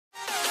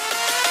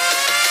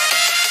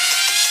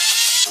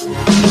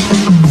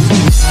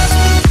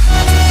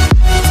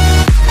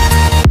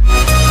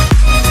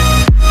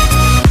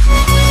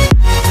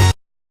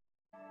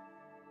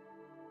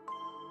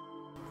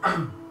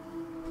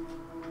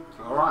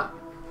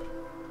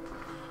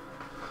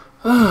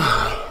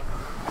Hello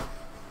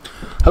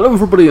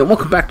everybody and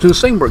welcome back to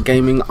INSANEBRIT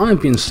Gaming. I'm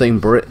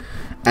INSANEBRIT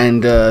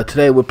and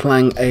today we're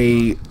playing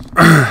an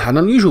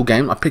unusual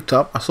game I picked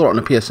up. I saw it on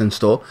the PSN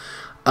store.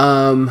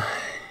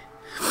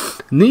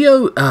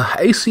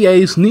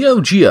 ACA's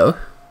Neo Geo.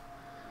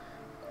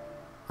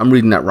 I'm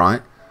reading that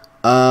right.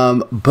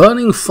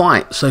 Burning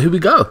Fight. So here we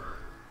go.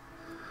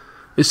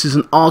 This is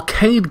an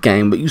arcade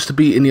game, but used to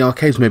be in the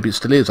arcades. Maybe it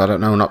still is. I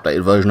don't know, an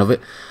updated version of it.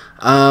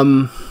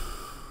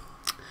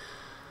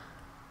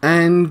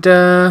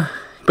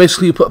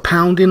 Basically you put a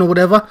pound in or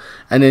whatever,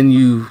 and then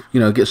you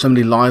get so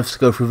many lives to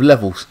go through the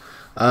levels.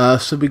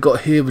 So we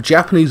got here the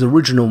Japanese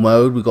original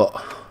mode. We got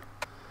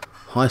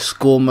high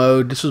score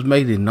mode. This was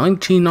made in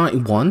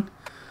 1991,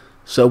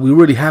 so we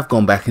really have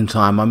gone back in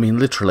time. I mean,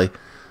 literally,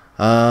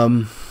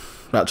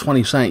 about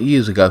 20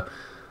 years ago.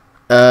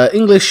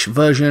 English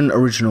version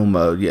original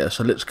mode. Yeah,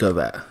 so let's go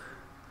back.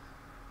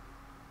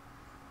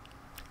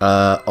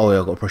 Oh yeah,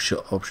 I've got to press the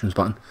options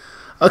button.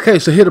 Okay,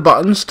 so here are the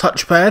buttons.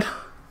 Touchpad,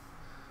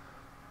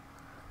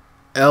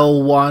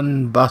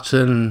 L1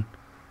 button,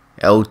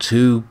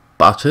 L2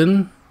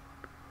 button.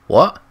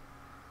 What?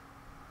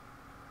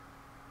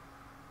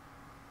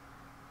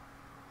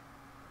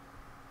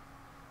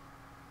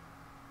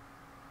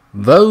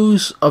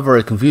 Those are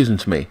very confusing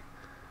to me.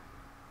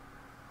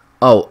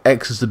 Oh,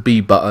 X is the B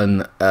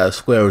button,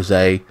 square is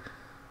A.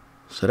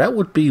 So that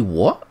would be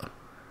what?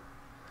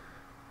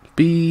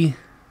 B,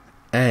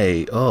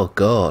 A. Oh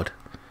god.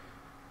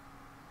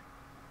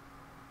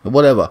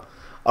 Whatever.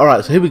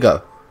 Alright, so here we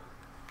go.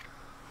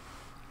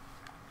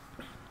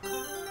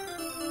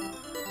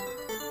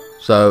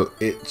 So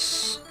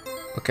it's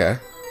okay.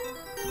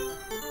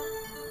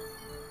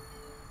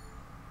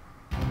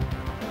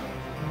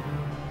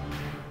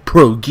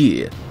 Pro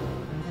Gear.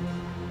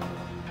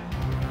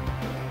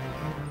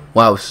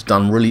 Wow, this is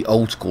done really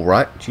old school,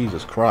 right?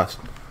 Jesus Christ.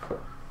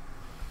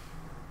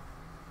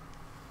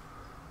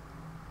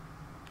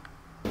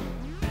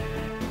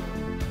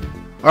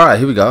 Alright,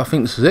 here we go. I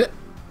think this is it.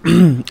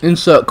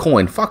 Insert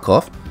coin. Fuck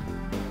off.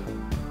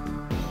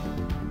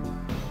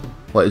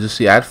 What, is this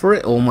the ad for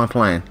it, or am I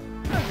playing?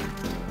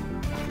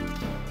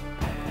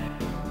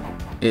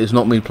 It is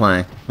not me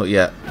playing. Not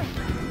yet.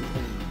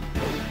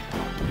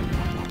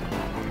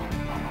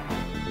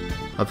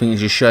 I think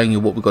it's just showing you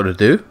what we've got to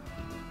do.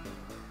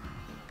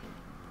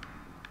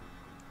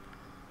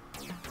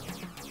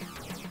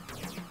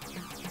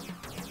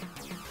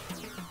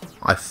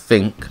 I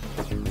think.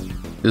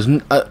 There's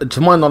to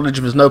my knowledge,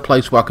 there's no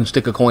place where I can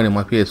stick a coin in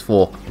my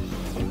PS4.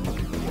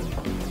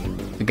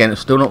 Again,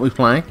 it's still not me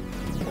playing.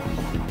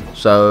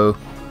 So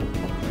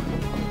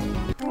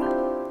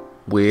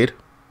weird.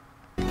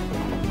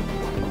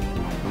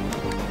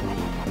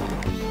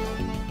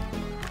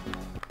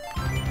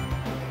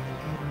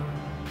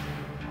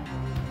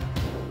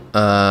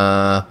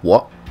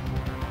 What?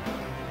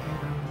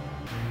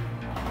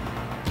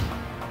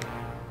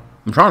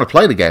 I'm trying to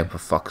play the game, for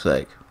fuck's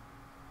sake.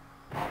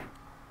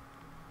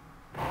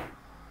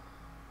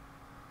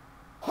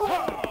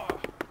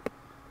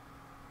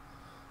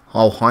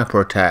 Oh,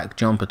 hyper attack,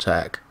 jump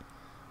attack.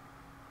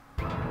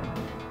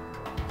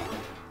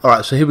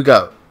 Alright, so here we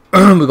go.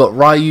 We got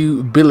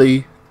Ryu,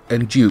 Billy,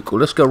 and Duke.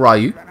 Well, let's go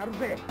Ryu.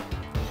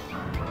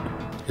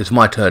 It's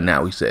my turn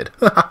now, he said.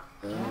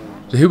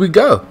 So here we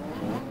go.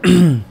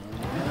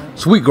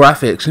 Sweet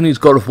graphics, and he's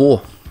God of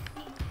War.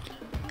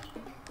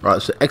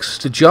 Right, so X is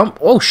to jump.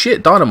 Oh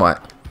shit, dynamite.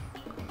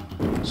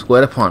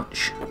 Square to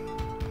punch.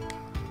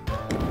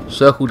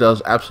 Circle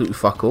does absolutely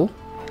fuck all.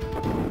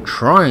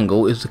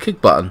 Triangle is the kick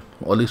button,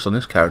 or at least on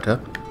this character.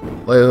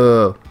 Wait.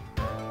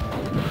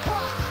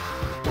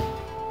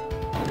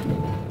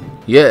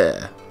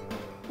 Yeah.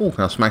 Oh,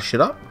 can I smash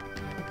shit up?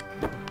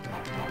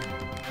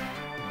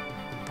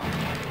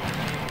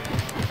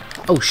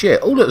 Oh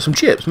shit. Oh look, some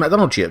chips,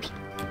 McDonald's chips.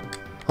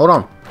 Hold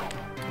on.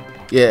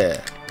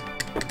 Yeah.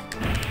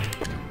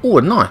 Oh,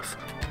 a knife.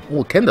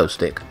 Oh, a kendo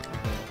stick.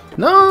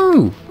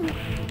 No!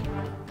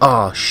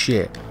 Oh,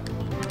 shit.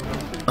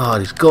 Oh,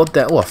 he's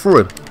goddamn. Oh, I threw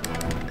him.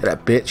 Look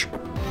at that bitch.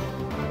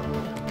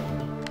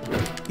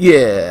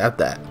 Yeah, have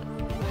that.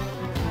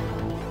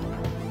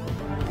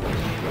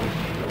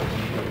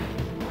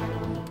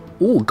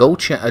 Oh, gold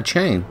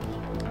chain.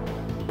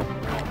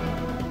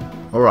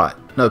 Alright.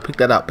 No, pick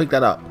that up. Pick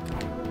that up.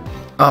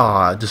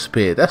 Ah, it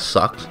disappeared. That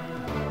sucks.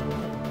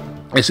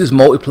 This is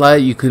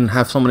multiplayer. You can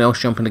have someone else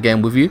jump in the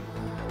game with you.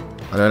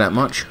 I know that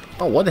much.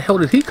 Oh, where the hell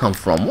did he come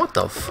from? What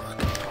the fuck?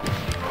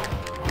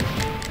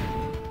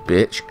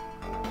 Bitch.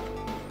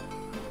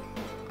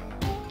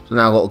 So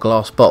now I've got a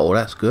glass bottle.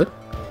 That's good.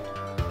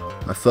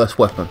 My first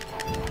weapon.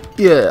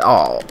 Yeah.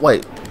 Oh,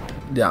 wait.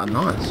 Yeah,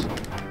 nice.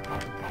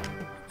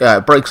 Yeah,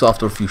 it breaks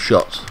after a few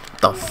shots.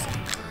 What the fuck?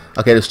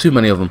 Okay, there's too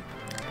many of them.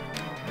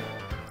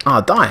 Ah,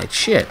 I died.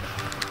 Shit.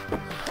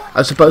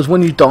 I suppose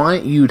when you die,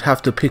 you'd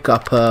have to pick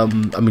up,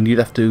 you'd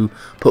have to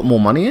put more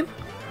money in.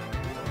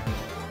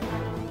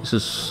 This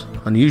is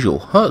unusual.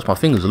 Hurts my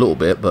fingers a little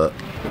bit, but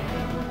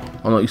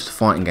I'm not used to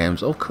fighting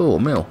games. Oh, cool,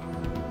 mill.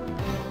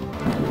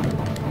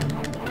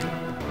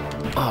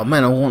 Oh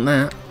man, I want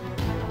that.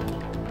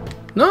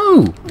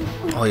 No!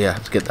 Oh yeah, I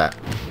have to get that.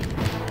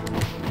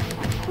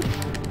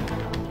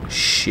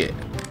 Shit.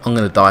 I'm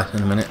gonna die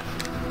in a minute.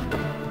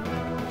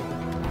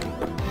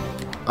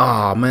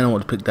 Ah, man, I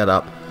want to pick that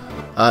up.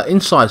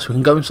 Inside, so we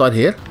can go inside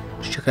here.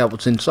 Let's check out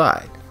what's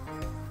inside.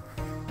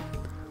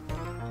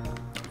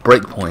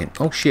 Breakpoint.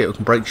 Oh shit, we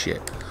can break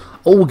shit.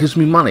 Oh, it gives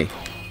me money.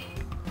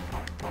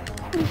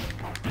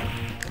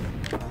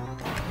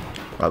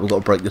 Right, we've got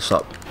to break this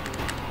up.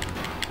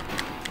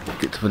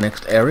 Get to the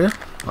next area,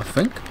 I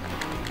think.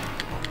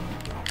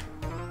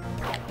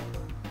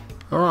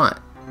 Alright.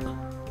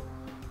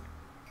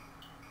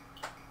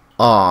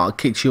 Ah, it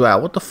kicks you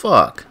out. What the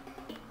fuck?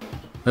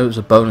 Maybe it's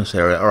a bonus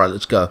area. Alright,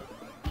 let's go.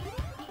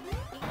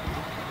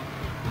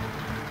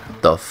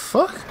 The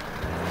fuck?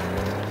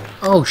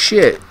 Oh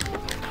shit.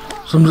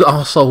 Some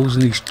arseholes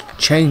in these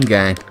chain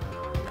gang.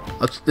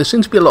 There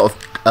seems to be a lot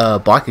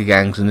of biker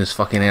gangs in this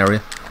fucking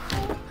area.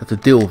 Have to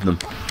deal with them.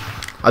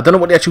 I don't know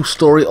what the actual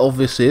story of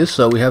this is,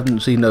 so we haven't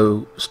seen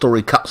no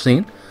story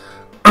cutscene.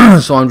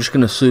 So I'm just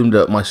going to assume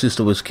that my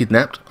sister was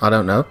kidnapped. I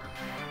don't know.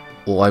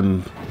 Or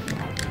I'm,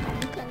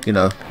 you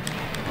know,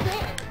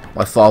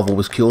 my father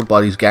was killed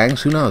by these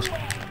gangs. Who knows?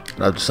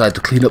 And I decided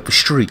to clean up the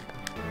street.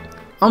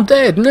 I'm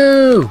dead.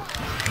 No.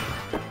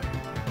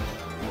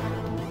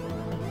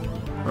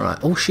 Alright.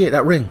 Oh shit,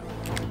 that ring.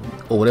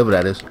 Or whatever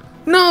that is.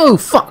 No,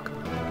 fuck.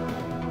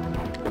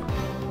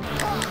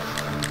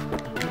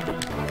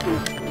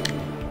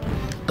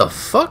 The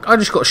fuck? I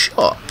just got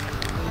shot.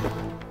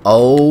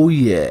 Oh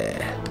yeah.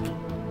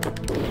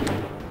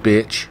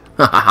 Bitch.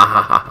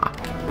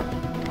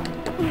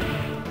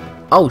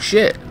 Oh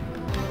shit.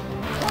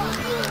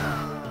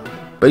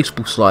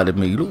 Baseball slided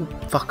me, you little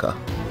fucker.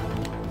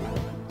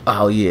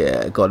 Oh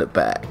yeah, got it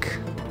back.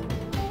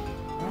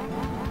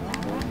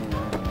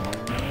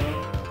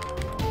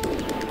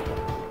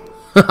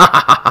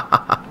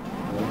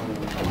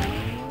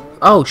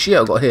 Oh shit,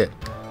 I got hit.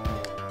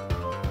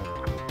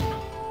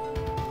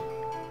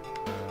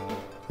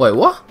 Wait,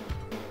 what?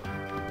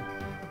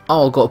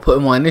 Oh, I've got to put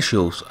in my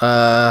initials.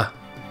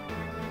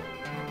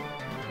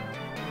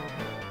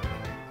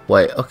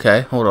 Wait,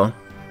 okay, hold on.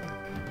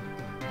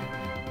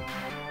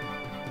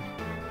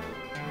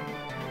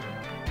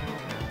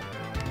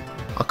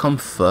 I come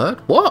third?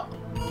 What?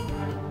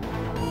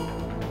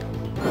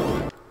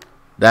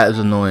 That is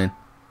annoying.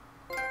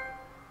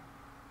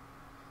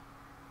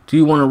 Do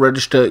you want to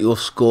register your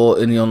score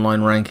in the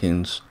online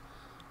rankings?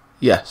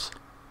 Yes.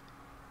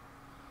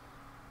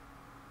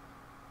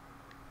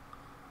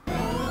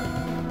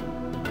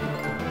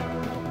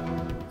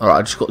 Alright,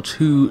 I just got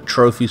 2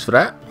 trophies for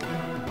that.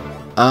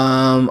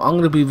 I'm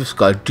gonna be this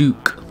guy,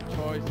 Duke.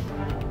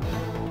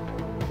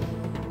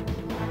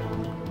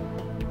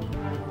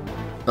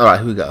 Alright,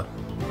 here we go.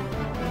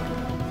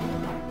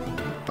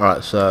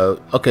 Alright,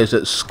 so okay, so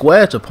it's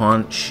square to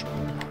punch.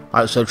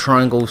 Alright, so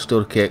triangle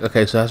still to kick.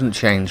 Okay, so it hasn't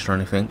changed or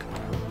anything.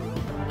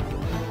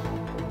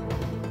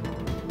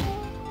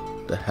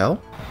 The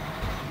hell?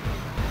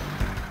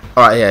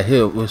 Alright, yeah,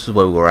 here, this is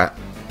where we're at.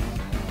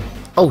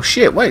 Oh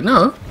shit, wait,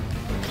 no.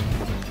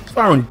 It's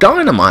firing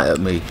dynamite at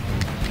me.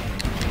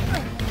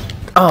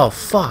 Oh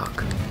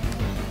fuck.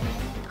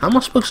 How am I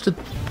supposed to...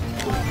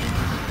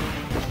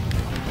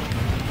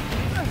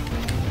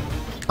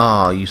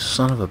 Oh, you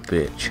son of a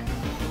bitch.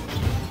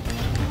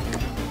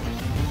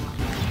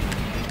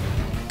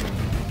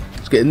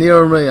 It's getting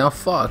nearer me, oh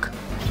fuck.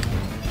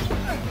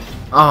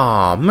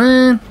 Oh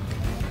man.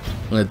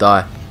 I'm gonna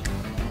die.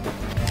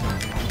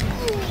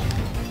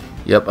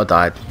 Yep, I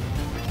died.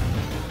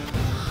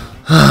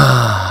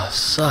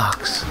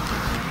 Sucks.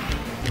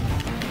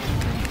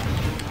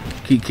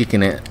 Keep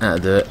kicking it. That'll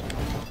do it.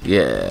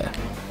 Yeah.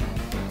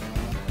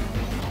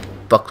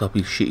 Fucked up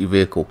his shitty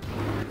vehicle.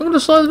 Look at the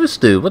size of this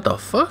dude. What the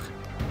fuck?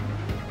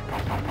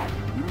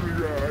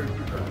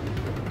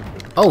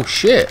 Oh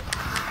shit.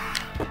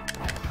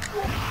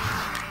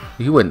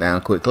 He went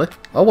down quickly.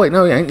 Oh wait,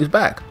 no he ain't. He's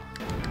back.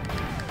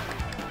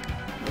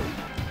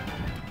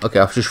 Okay,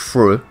 I've just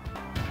threw.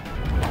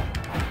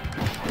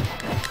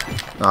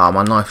 Ah,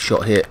 my knife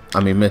shot hit.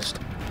 I mean missed.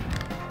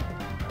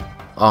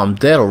 Oh, I'm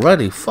dead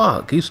already.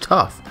 Fuck, he's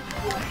tough.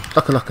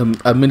 Like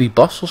a mini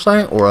boss or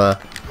something, or a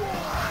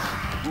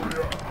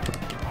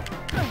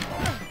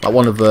like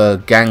one of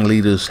the gang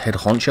leaders' head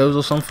honchos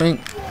or something.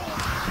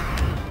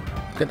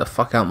 Get the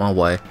fuck out my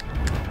way.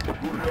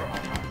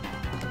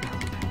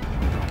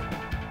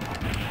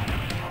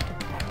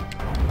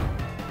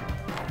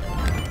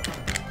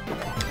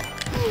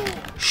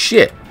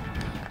 Shit.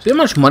 See how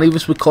much money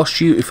this would cost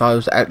you if I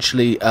was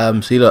actually,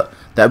 see look,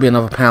 that'd be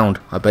another £1,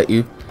 I bet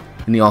you,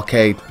 in the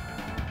arcade.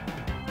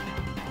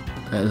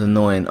 That is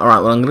annoying.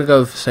 Alright, well I'm gonna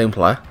go with the same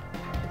player.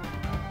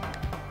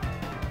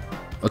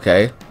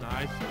 Okay.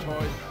 Nice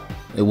choice.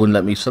 It wouldn't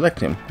let me select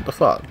him. What the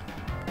fuck?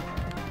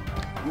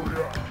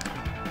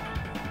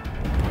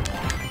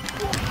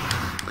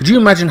 Could you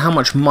imagine how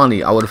much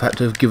money I would have had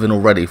to have given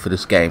already for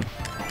this game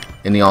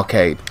in the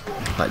arcade?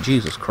 Like,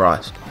 Jesus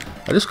Christ.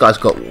 Now, this guy's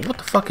got, what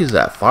the fuck is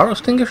that? Fire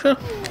extinguisher?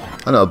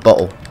 I know, a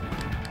bottle.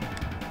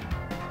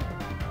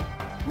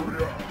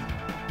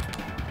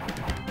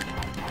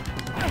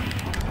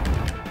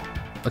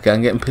 Okay,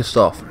 I'm getting pissed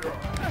off.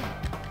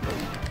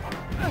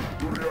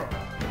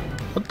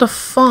 What the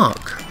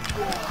fuck?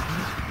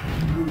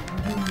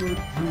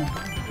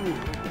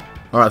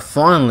 Alright,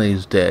 finally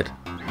he's dead.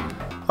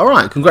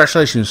 Alright,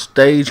 congratulations,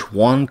 stage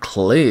 1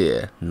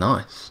 clear.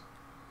 Nice.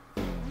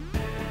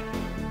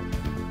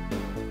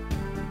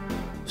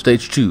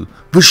 Stage 2,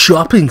 the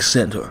shopping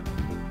center.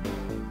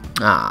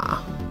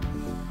 Ah.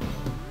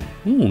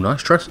 Ooh,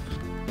 nice dresses.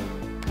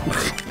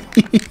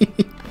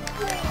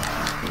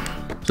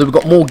 So we've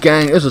got more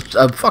gang. There's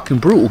a fucking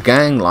brutal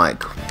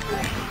gang-like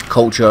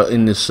culture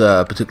in this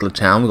particular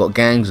town. We've got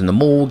gangs in the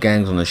mall,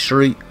 gangs on the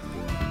street.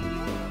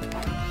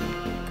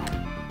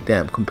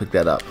 Damn, couldn't pick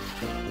that up.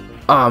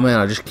 Oh man,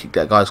 I just kicked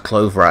that guy's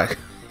clothes rack.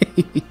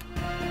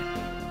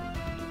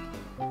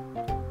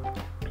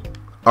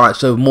 Alright,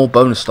 so more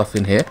bonus stuff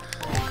in here.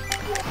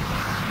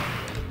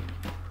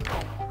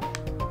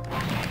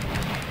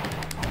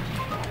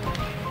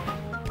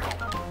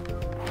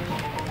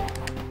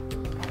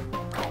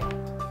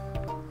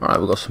 Alright,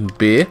 we've got some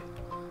beer.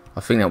 I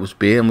think that was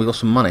beer, and we got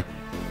some money.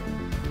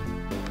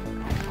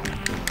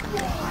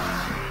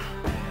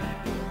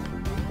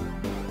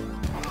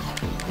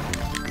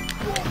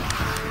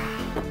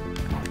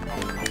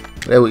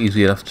 They were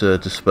easy enough to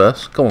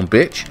disperse. Come on,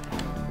 bitch.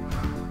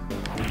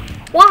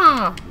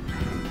 Wah!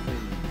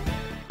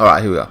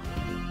 Alright, here we are.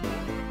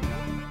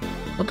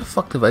 What the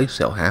fuck do they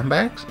sell?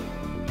 Handbags?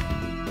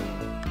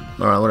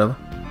 Alright, whatever.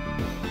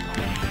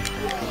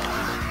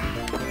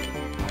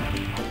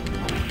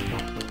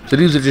 So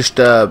these are just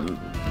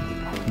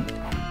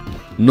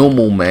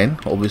normal men,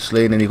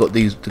 obviously, and then you got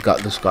these to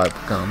got this guy with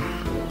the gun.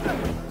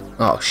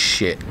 Oh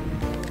shit!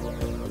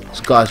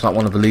 This guy's like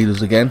one of the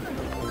leaders again.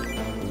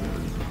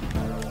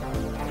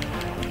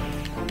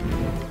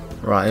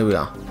 Right, here we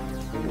are.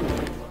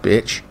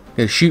 Bitch,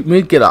 you shoot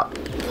me? Get up!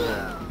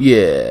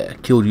 Yeah,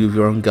 killed you with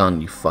your own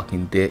gun, you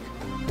fucking dick.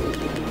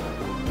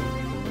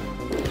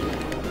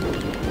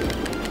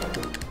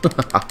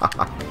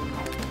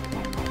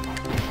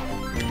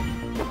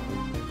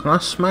 Can I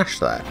smash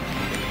that?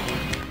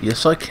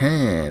 Yes, I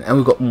can. And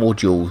we've got more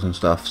jewels and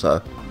stuff,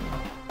 so...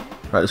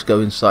 Right, let's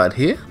go inside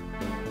here.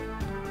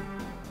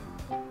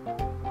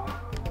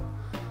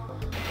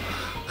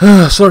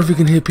 Sorry if you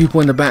can hear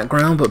people in the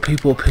background, but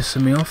people are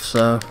pissing me off,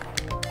 so...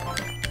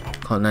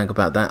 Can't nag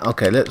about that.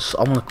 Okay, let's...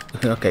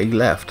 Okay, he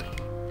left.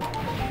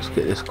 Let's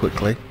get this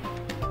quickly.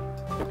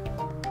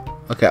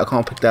 Okay, I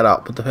can't pick that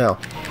up. What the hell?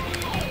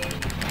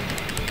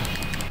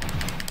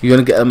 You're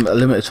gonna get a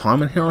limited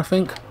time in here, I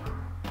think?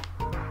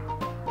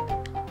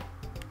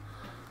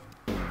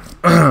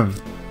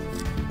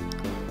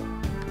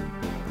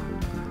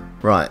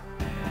 Right,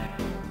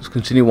 let's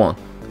continue on.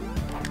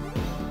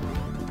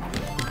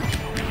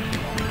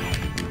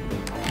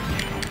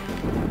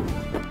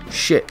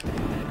 Shit.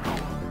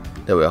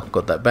 There we are,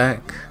 got that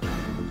back.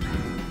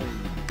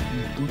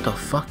 What the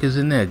fuck is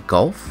in there?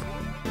 Golf?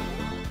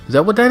 Is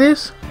that what that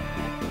is?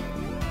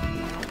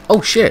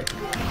 Oh shit.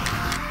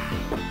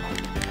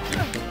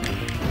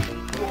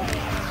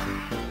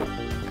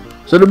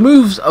 So the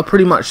moves are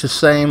pretty much the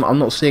same. I'm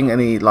not seeing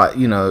any, like,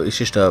 you know, it's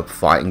just a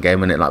fighting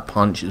game and it like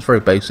punch. It's very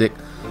basic.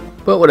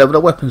 But whatever, the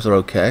weapons are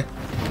okay.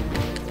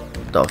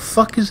 The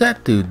fuck is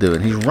that dude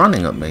doing? He's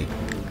running at me.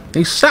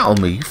 He sat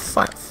on me, you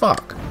fat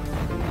fuck.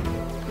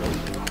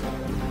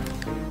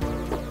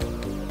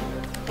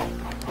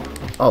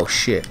 Oh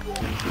shit.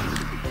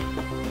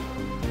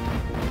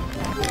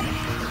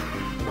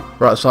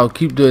 Right, so I'll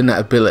keep doing that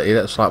ability.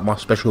 That's like my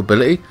special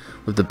ability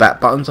with the back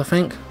buttons, I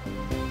think.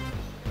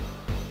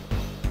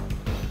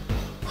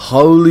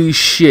 Holy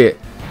shit.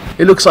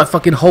 It looks like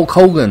fucking Hulk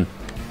Hogan.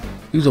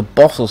 He's a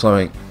boss or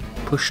something.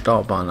 Push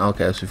start button.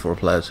 Okay, that's for a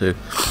player too.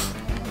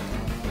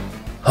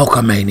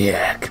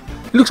 Hulkamaniac.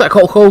 He looks like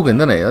Hulk Hogan,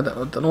 doesn't he? I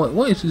don't know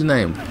what is his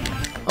name.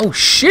 Oh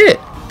shit.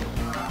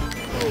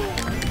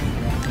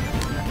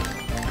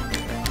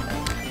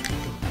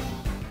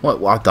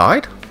 What? I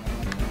died?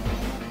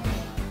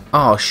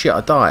 Oh shit,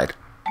 I died.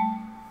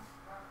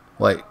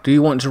 Wait, do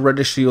you want to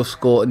register your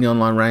score in the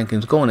online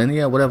rankings? Go on in,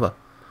 yeah, whatever.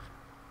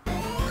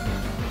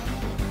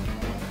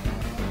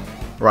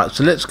 Right,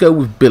 so let's go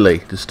with Billy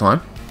this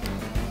time.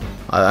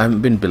 I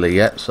haven't been Billy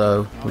yet,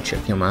 so we'll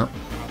check him out.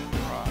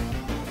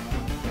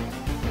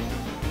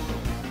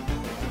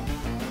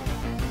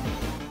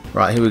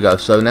 Right, here we go.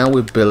 So now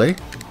we're Billy.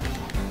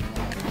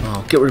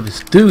 Oh, get rid of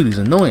this dude, he's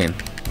annoying.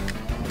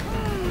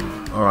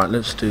 Alright,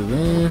 let's do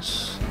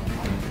this.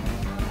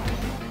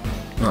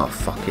 Oh,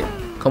 fuck it.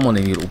 Come on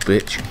in, you little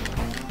bitch.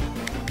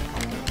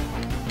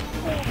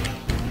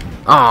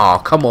 Ah, oh,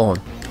 come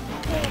on.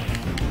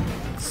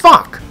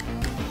 Fuck!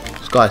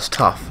 This guy's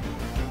tough.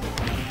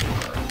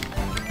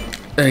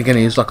 Then again,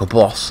 he's like a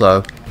boss,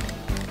 so...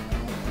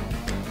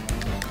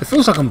 It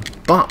feels like I'm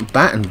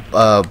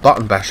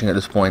button bashing at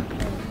this point.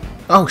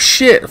 Oh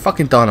shit!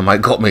 Fucking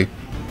dynamite got me.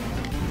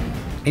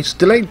 He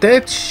still ain't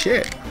dead?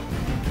 Shit.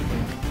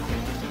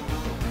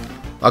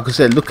 Like I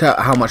said, look at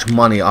how much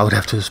money I would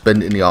have to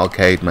spend in the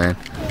arcade, man.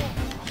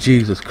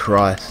 Jesus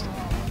Christ.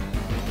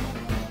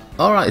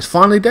 Alright, it's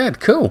finally dead.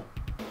 Cool.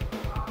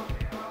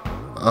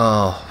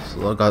 Oh,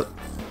 like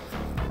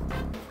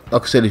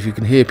I said, if you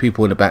can hear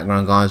people in the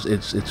background, guys,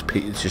 it's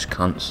just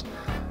cunts.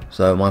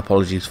 So my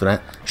apologies for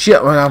that.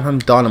 Shit, man, I'm having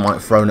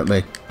dynamite thrown at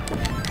me.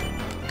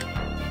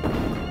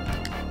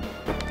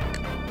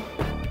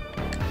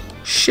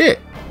 Shit!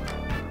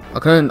 I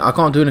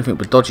can't do anything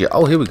but dodge it.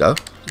 Oh, here we go.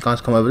 The guys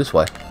come over this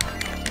way.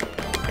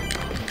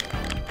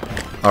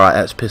 Alright,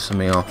 that's pissing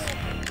me off.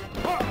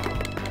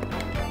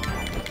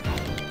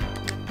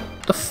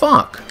 The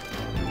fuck?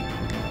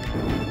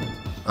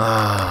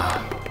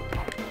 Ah.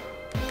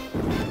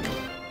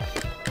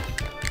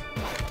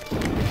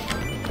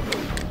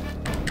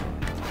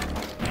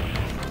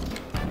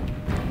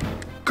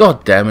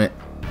 God damn it.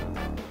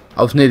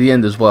 I was near the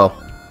end as well.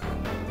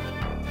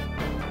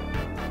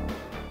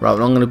 Right,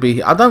 well, I'm going to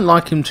be... I don't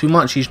like him too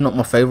much. He's not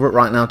my favourite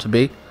right now to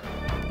be.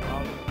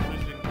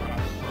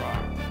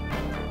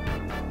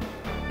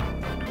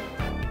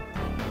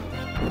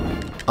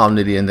 I'm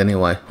near the end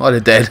anyway. Oh, they're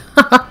dead.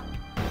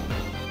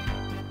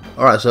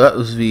 Alright, so that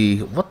was the...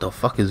 What the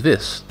fuck is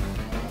this?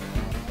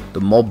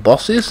 The mob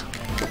bosses?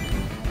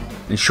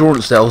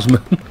 Insurance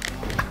salesman.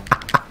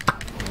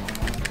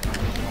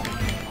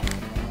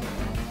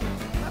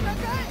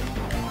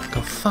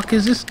 The fuck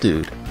is this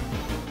dude?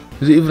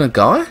 Is it even a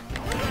guy?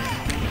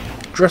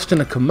 Dressed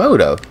in a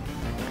Komodo.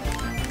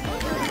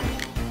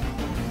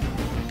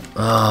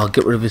 Oh,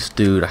 get rid of this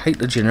dude. I hate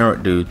the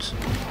generic dudes.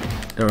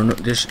 They're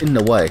just in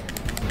the way.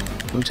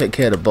 Let me take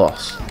care of the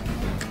boss.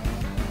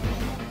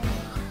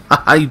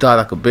 Haha, you die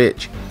like a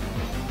bitch.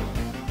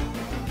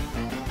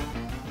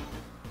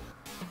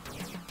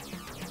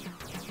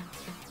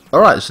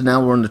 Alright, so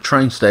now we're on the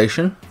train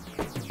station.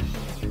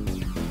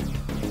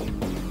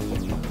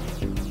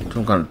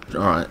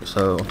 Alright,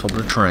 so on top of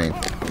the train.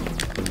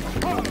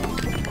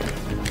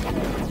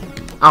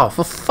 Oh,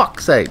 for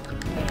fuck's sake!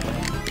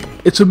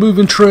 It's a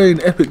moving train,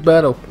 epic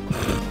battle.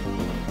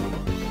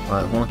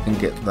 Right, well, I can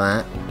get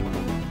that.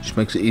 Just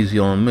makes it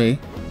easier on me.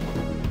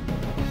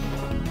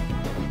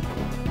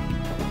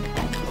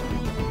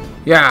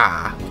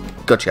 Yeah,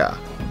 gotcha.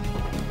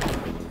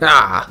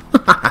 Ah.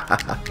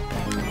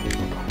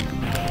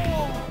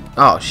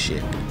 Oh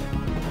shit.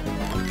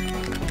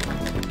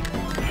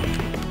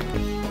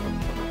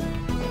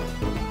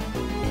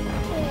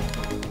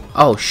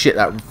 Oh shit,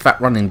 that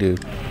fat running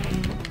dude.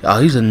 Oh,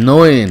 he's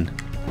annoying.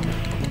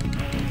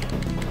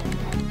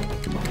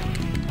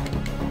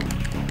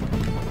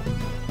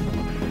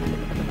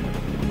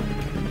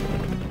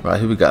 Right,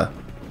 here we go.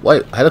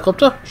 Wait,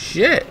 helicopter?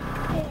 Shit.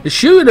 It's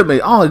shooting at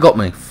me. Oh, he got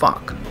me.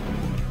 Fuck.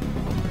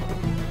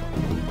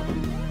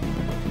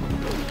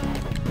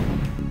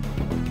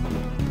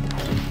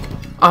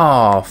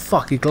 Oh,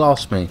 fuck, he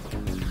glassed me.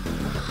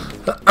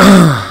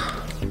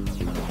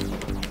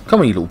 Come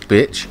on, you little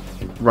bitch.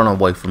 Run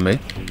away from me.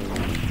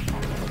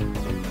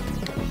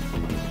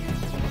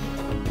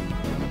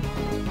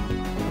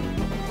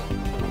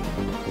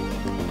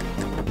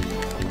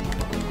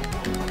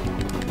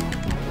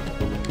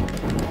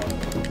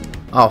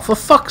 Oh, for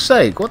fuck's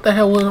sake, what the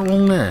hell went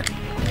wrong there?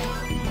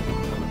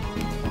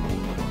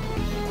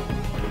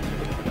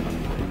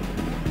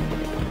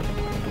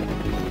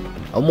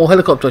 Oh, more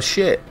helicopter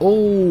shit.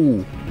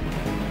 Oh.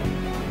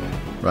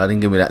 Right, didn't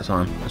give me that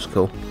time. That's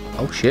cool.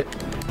 Oh shit.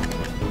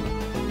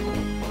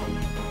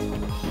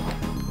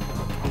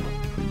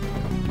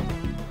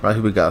 Right,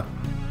 here we go.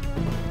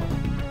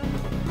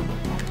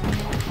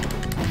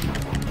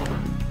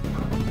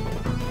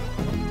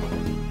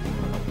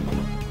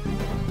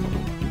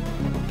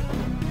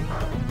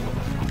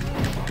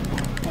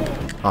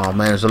 Oh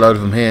man, there's a load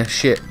of them here.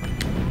 Shit.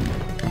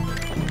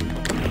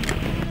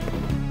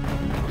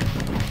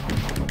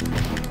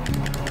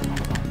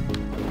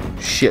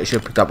 Shit, I should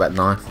have picked up that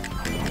knife.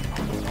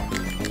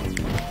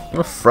 I'm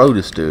gonna throw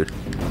this dude.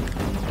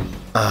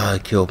 Ah, he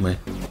killed me.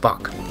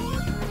 Fuck.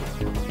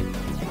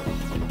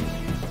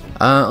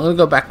 I'm gonna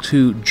go back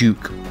to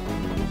Duke.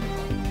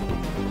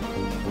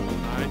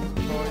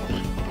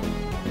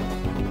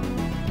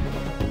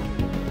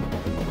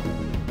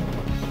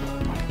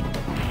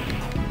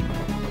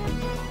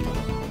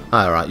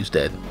 Alright, he's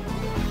dead.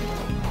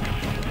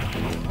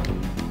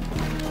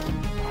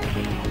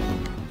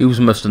 He was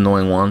the most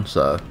annoying one,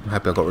 so I'm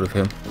happy I got rid of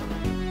him.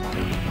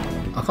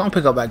 I can't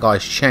pick up that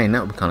guy's chain,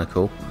 that would be kind of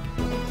cool.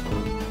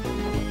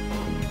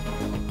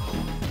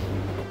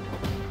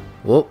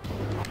 Whoop.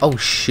 Oh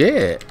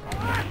shit.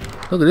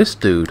 Look at this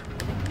dude.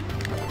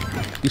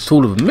 He's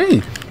taller than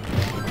me.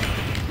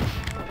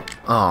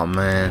 Oh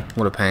man,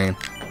 what a pain.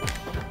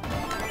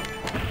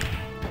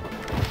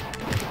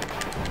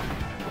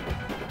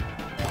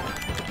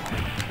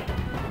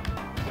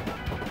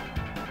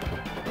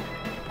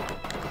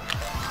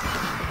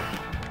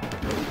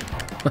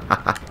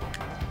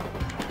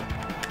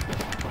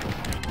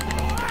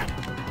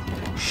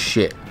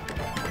 Shit.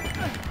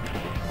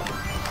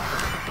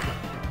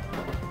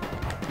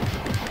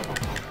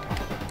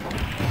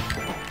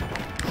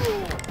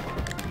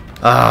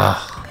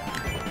 Ah,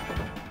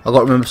 I got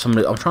to remember some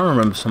of the, I'm trying to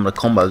remember some of the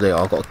combos there.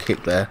 I got a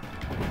kick there.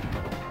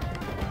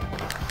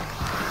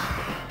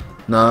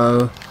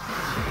 No,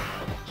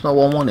 it's not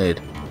what I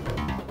wanted.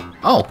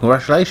 Oh,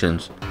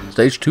 congratulations.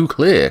 Stage 2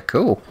 clear.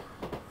 Cool.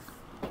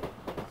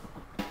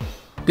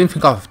 Didn't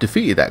think I've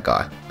defeated that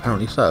guy.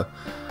 Apparently so.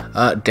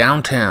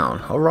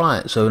 Downtown.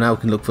 Alright, so now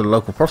we can look for the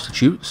local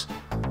prostitutes.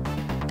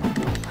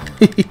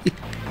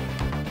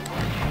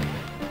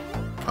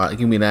 Alright,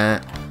 give me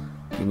that.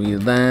 Give me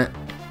that.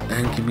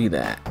 And give me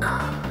that.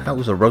 That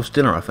was a roast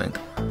dinner, I think.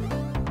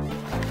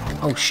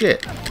 Oh,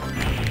 shit.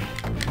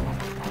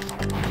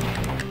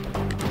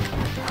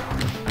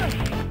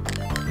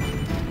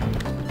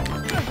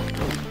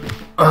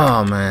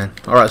 Oh, man.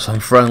 Alright, so I'm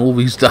throwing all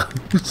these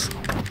stones.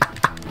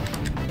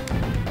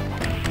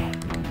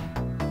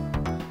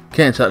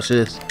 Can't touch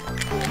this.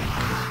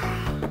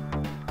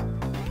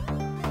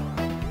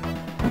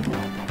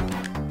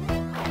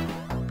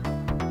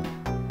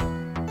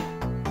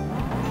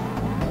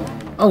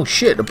 Oh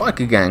shit, the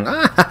biker gang.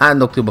 I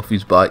knocked him off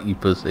his bike, you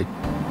pussy.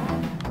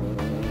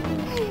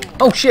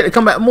 Oh shit, they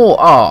come back more.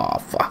 Oh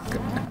fuck.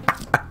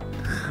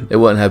 They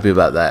weren't happy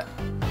about that.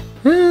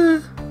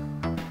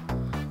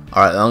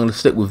 Alright, I'm gonna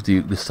stick with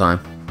Duke this time.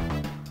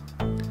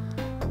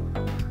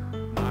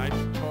 Nice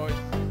choice.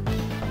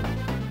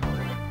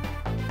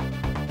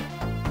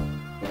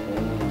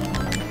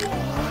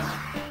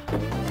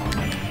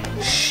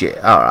 Shit,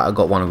 alright, I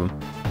got one of them.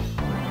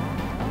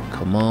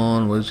 Come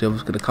on, where's the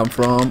others gonna come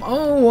from?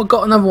 Oh, I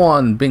got another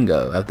one.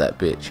 Bingo, have that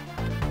bitch.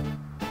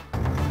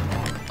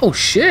 Oh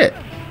shit.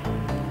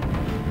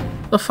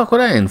 The fuck were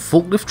they in?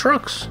 Forklift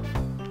trucks?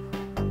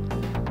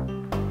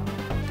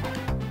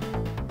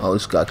 Oh,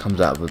 this guy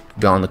comes out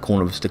behind the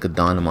corner with a stick of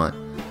dynamite.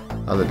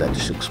 I'll let that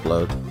just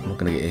explode. I'm not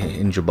gonna get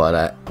injured by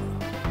that.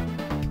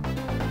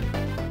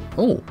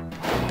 Oh.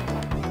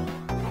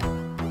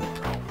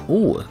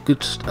 Oh, a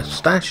good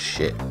stash of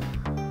shit.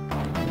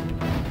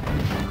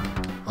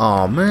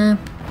 Oh man.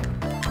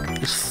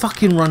 This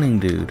fucking running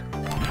dude.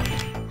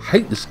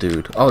 Hate this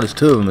dude. Oh, there's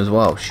two of them as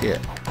well. Shit.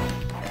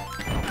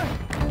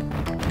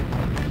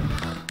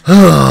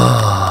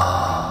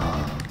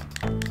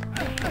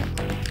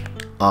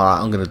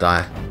 Alright, I'm gonna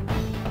die.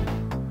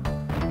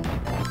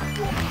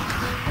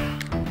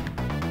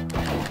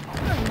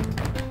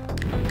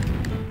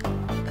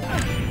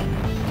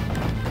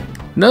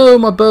 No,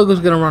 my burger's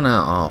gonna run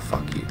out. Oh,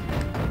 fuck you.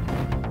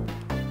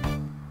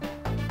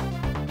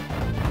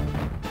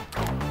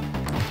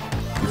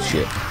 Good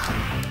shit.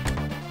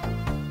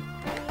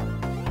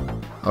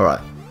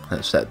 Alright,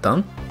 that's that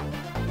done.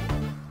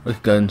 We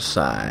can go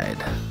inside.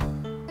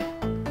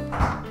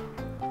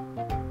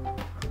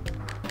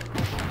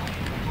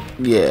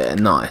 Yeah,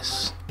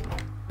 nice.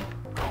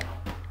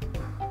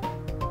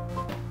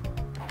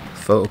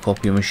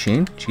 Photocopy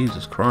machine.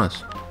 Jesus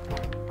Christ.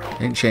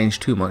 Ain't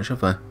changed too much,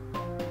 have they?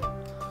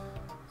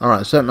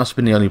 Alright, so that must have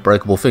been the only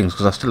breakable things,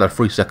 because I still have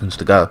 3 seconds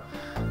to go.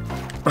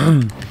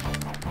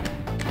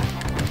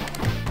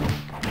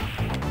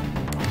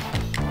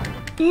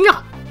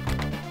 Yeah.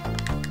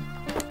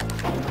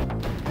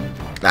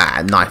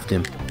 Ah, knifed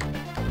him.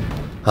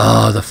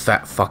 Oh, the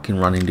fat fucking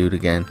running dude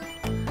again.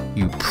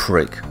 You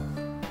prick.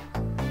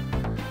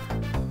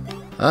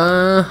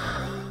 I'm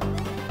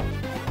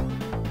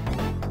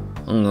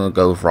gonna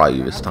go with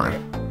Ryu this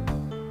time.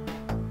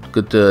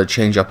 Good to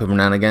change up every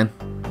now and again.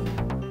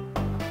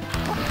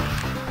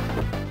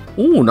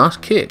 Ooh, nice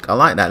kick. I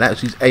like that.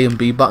 That's his A and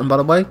B button, by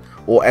the way.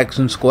 Or X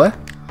and square.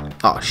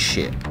 Oh,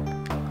 shit.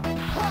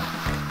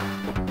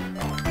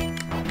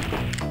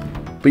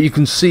 But you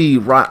can see,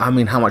 right, I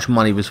mean, how much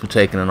money this would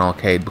take in an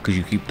arcade because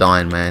you keep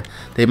dying, man.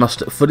 They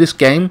must, for this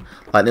game,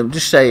 like, they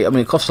just say, I mean,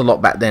 it cost a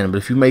lot back then, but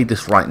if you made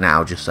this right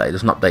now, just say,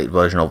 there's an updated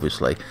version,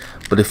 obviously.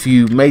 But if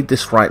you made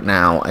this right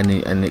now and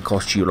it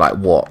cost you, like,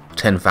 what,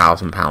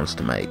 £10,000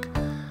 to make.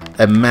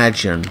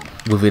 Imagine,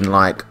 within,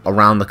 like,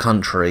 around the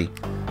country,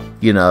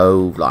 you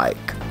know, like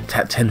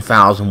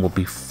 10,000 would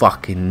be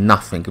fucking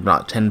nothing. It'd be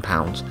like £10.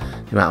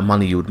 The amount of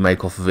money you would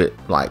make off of it,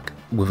 like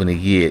within a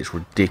year, it's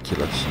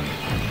ridiculous.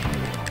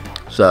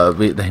 So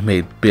they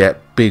made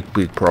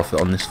big profit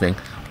on this thing.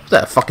 Was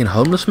that a fucking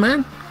homeless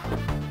man?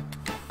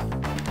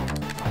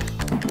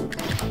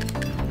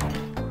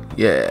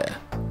 Yeah,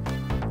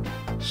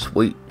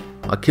 sweet.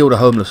 I killed a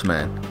homeless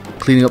man,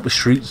 cleaning up the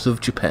streets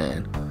of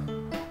Japan,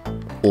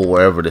 or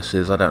wherever this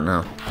is. I don't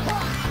know.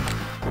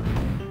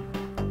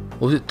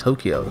 Or was it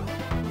Tokyo?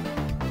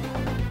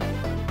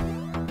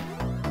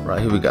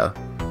 Right, here we go.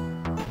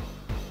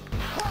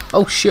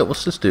 Oh shit,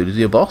 what's this dude? Is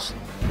he a boss?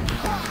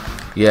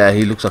 Yeah,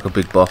 he looks like a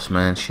big boss,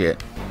 man.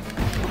 Shit.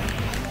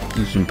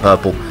 He's in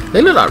purple.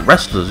 They look like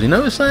wrestlers, you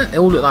notice that? They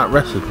all look like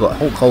wrestlers. We've got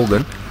Hulk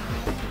Hogan.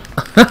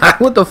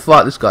 What the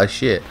fuck? This guy's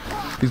shit.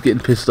 He's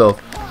getting pissed off.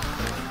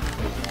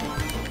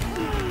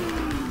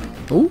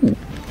 Ooh.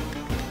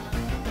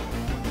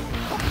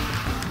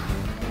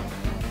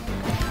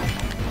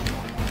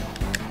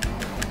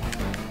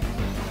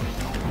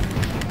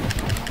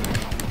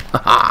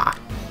 Haha!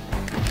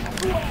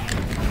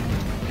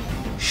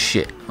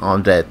 Shit,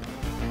 I'm dead.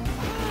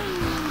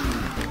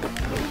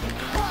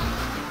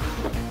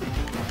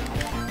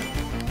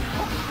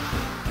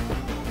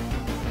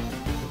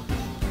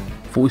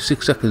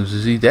 $46 seconds,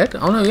 is he dead?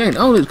 Oh no, he ain't.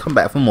 Oh, he's come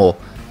back for more.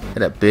 Get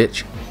that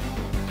bitch.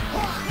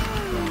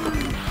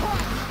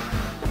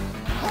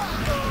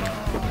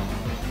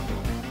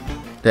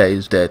 There,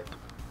 he's dead.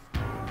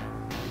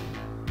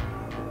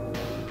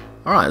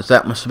 Alright, so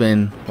that must have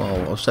been,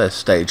 well, I'll say a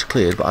stage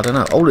cleared, but I don't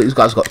know. Oh, these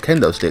guys got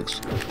kendo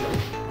sticks.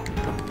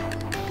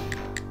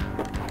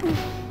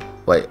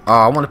 Wait, oh,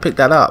 I want to pick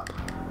that up.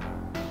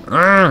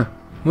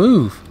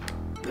 Move.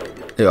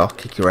 Here, I'll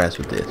kick your ass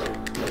with this.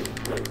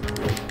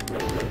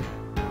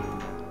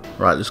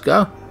 Right, let's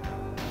go.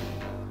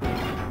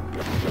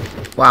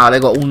 Wow, they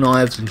got all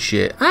knives and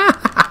shit.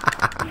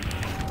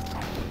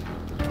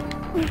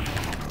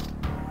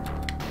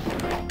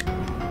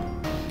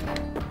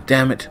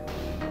 Damn it.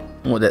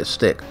 I want that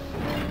stick.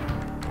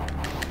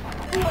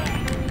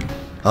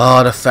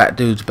 Oh, the fat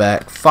dude's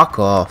back. Fuck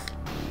off.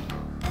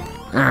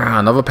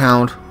 Another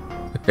pound.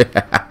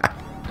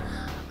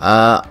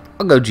 I'll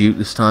go Duke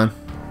this time.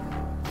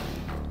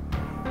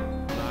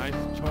 Nice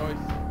choice.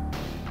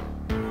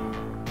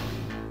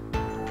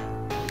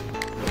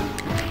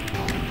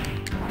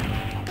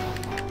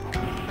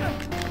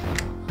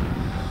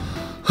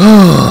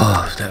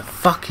 That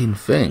fucking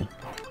thing.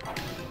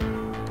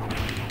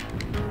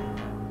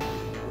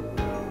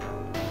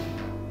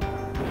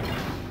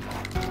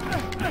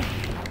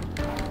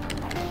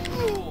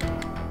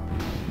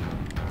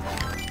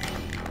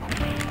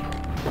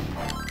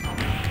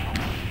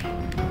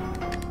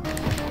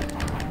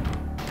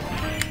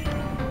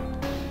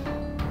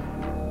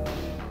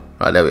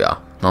 Right, there we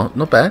are. No,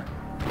 not bad.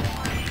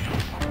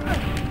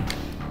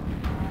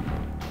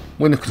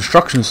 We're in the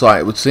construction site,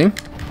 it would seem.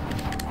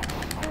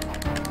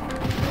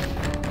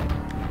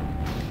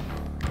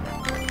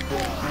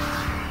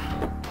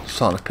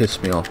 Starting to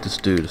piss me off, this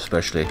dude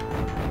especially.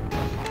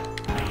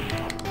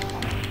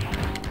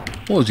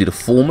 What was he, the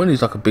foreman?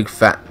 He's like a big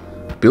fat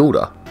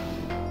builder.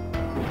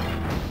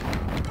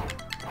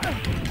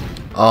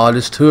 Oh,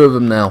 there's two of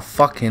them now.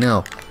 Fucking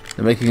hell.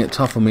 They're making it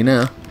tough on me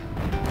now.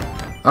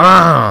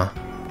 Ah!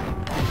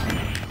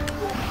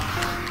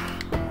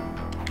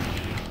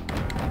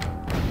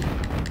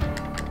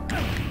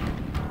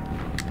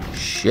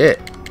 Shit.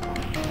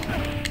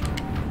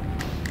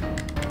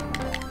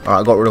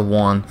 Alright, I got rid of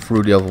one,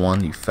 threw the other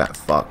one, you fat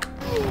fuck.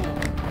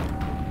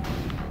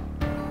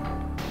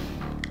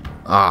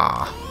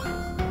 Ah.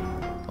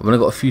 I've only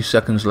got a few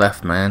seconds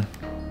left, man.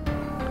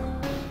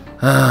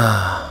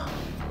 Ah.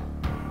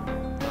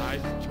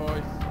 Nice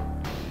choice.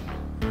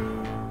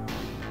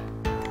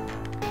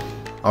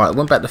 Alright,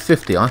 went back to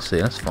 50, I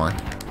see, that's fine.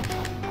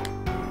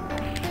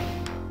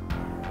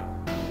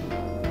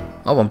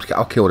 Oh,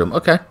 I'll kill him,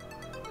 okay.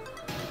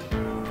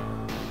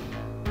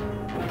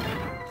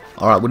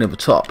 Alright, we're near the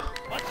top.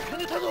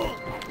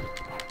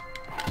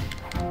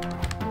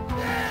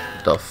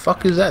 The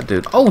fuck is that,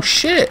 dude? Oh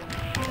shit!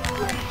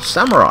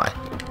 Samurai!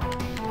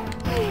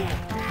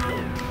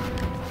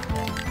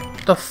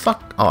 The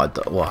fuck? Oh,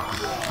 wow.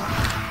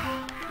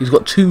 He's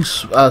got two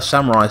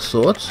samurai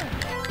swords.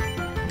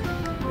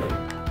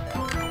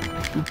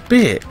 You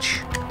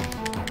bitch!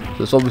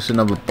 So it's obviously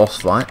another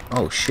boss fight.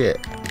 Oh shit.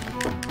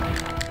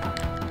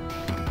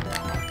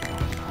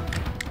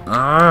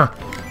 Ah!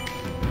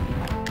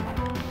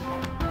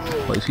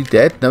 Wait, is he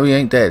dead? No, he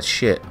ain't dead.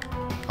 Shit.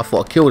 I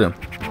thought I killed him.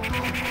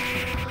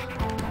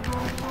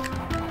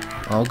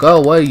 Oh, go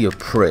away, you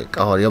prick.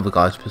 Oh, the other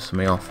guy's pissing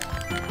me off.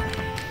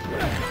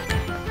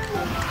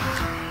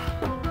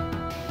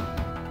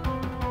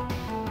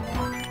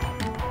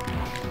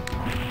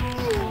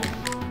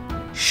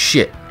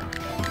 Shit.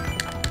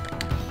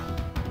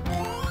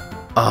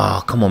 Ah,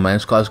 oh, come on, man.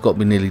 This guy's got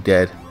me nearly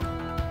dead.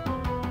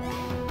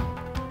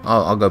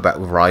 I'll go back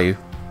with Ryu.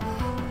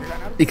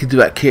 He can do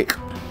that kick.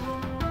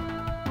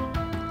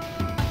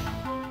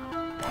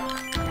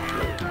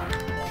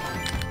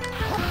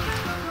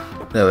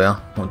 There we are.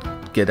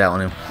 Get out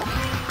on him.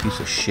 Piece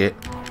of shit.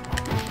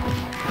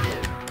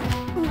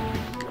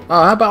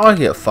 Oh, how about I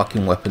get a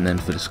fucking weapon then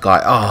for this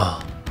guy? Oh.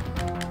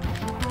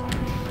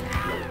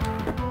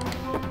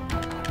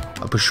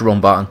 I pushed the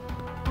wrong button.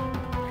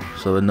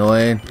 So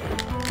annoying.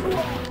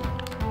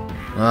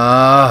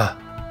 Ah.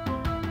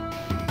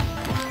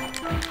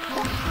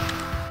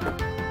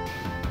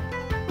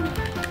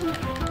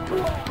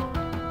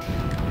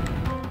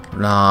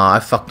 Nah, I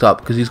fucked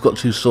up because he's got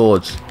two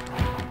swords.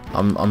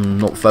 I'm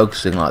not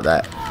focusing like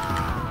that.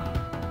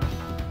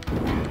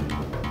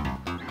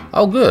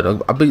 Oh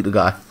good, I beat the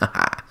guy.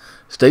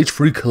 Stage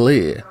 3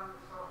 clear.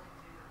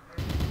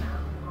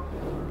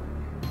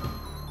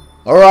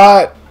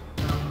 Alright.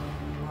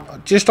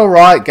 Just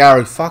alright,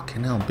 Gary.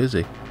 Fucking hell, I'm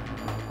busy.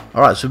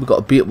 Alright, so we've got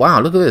a B.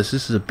 Wow, look at this.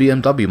 This is a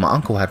BMW. My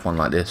uncle had one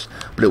like this,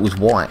 but it was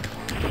white.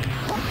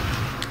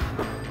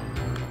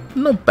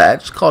 Not bad,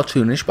 it's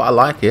cartoonish, but I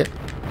like it.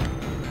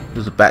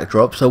 There's a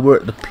backdrop, so we're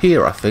at the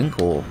pier, I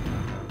think, or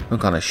some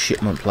kind of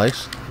shipment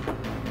place.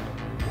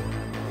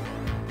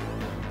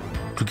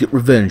 To get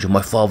revenge on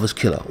my father's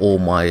killer, or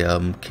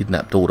my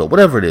kidnapped daughter,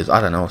 whatever it is.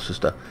 I don't know,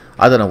 sister.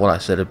 I don't know what I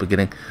said at the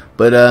beginning,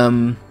 but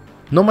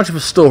not much of a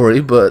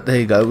story. But there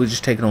you go. We're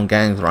just taking on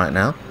gangs right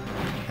now,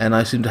 and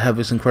I seem to have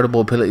this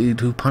incredible ability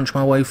to punch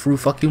my way through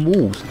fucking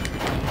walls,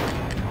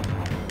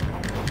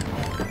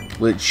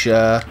 which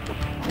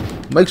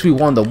makes me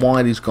wonder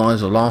why these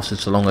guys have lasted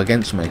so long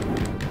against me.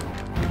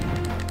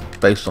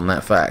 based on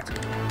that fact.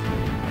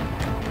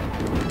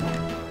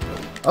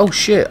 Oh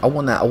shit, I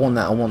want that, I want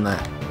that, I want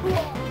that.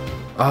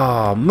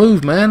 Ah, oh,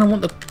 move man, I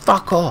want the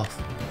fuck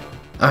off.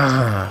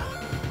 Ah.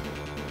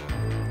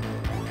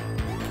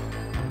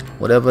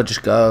 Whatever,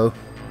 just go.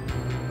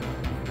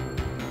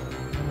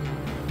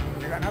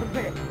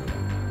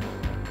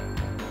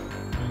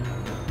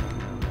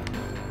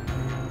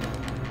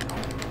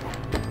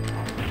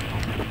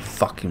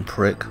 Fucking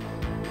prick.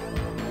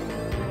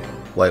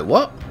 Wait,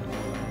 what?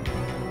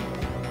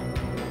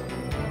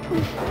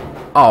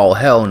 Oh,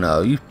 hell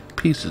no, you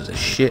pieces of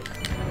shit.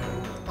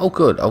 Oh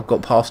good, I've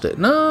got past it.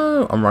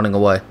 No, I'm running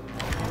away.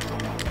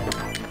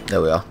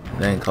 There we are.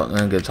 They ain't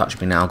gonna touch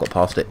me now, I've got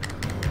past it.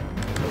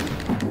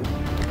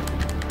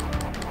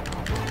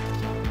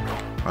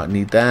 Right,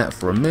 need that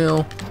for a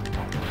meal.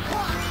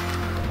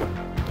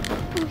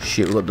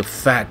 Shit, we got the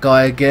fat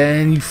guy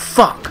again, you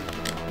fuck!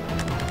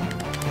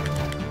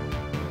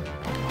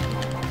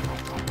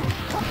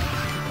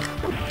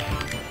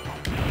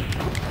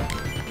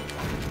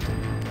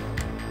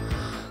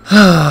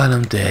 And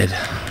I'm dead.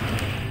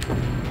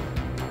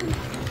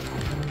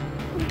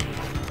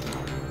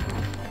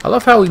 I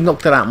love how he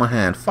knocked it out of my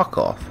hand. Fuck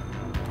off.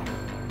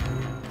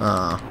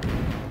 Ah.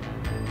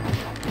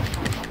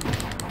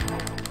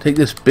 Take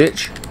this,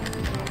 bitch.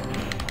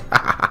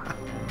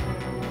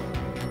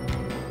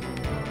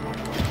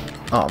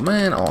 Oh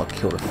man, oh I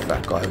killed a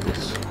fat guy with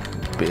this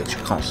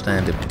bitch. I can't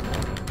stand him.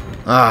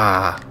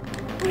 Ah.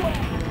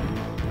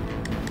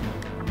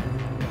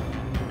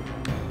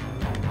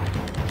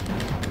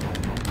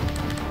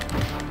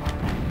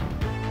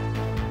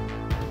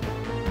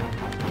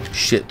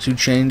 Shit, 2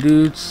 chain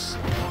dudes.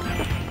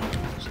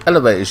 This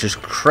elevator's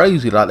just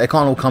crazy, like they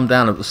can't all come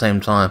down at the same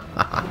time.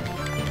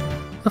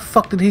 Where the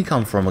fuck did he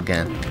come from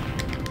again?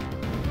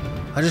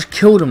 I just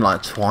killed him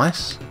like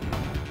twice.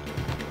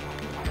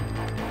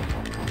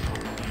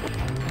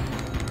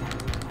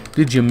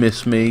 Did you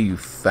miss me, you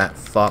fat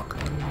fuck?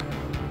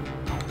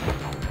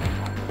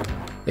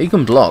 He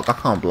can block, I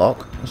can't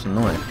block. That's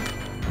annoying.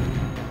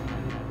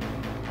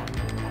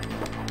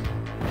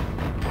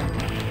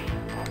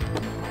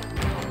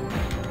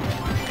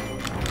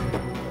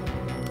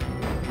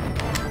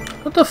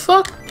 What the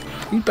fuck?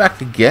 You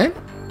back again?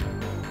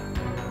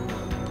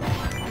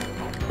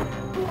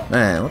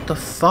 Man, what the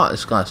fuck?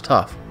 This guy's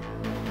tough.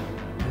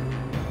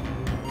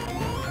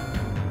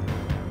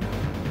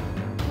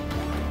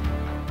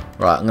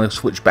 Right, I'm going to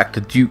switch back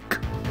to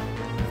Duke.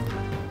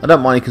 I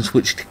don't mind you can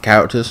switch to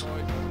characters.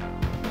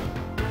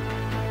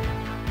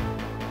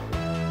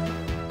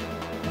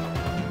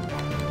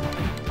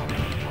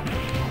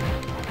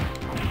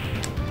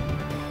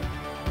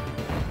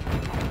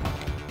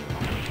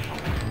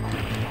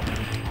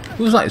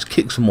 Feels like his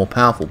kicks are more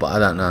powerful, but I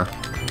don't know.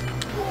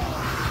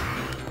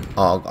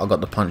 Oh, I got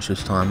the punch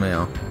this time.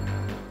 Here,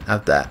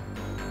 have that.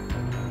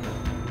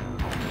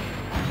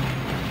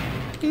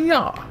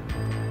 Yeah.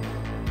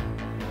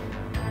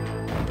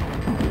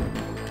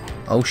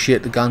 Oh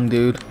shit, the gun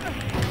dude.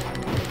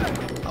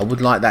 I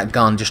would like that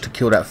gun just to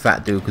kill that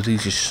fat dude because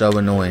he's just so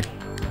annoying.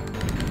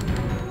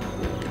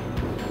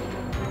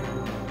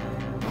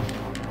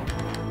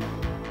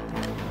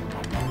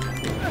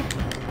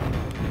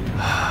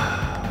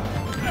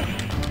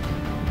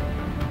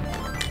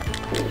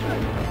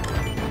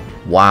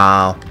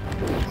 Wow.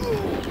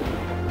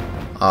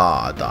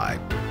 Ah, I died.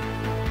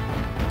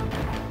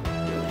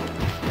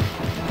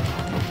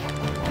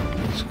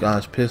 This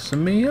guy's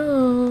pissing me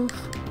off.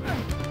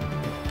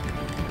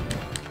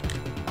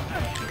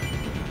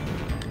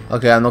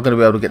 Okay, I'm not going to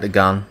be able to get the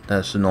gun.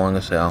 That's annoying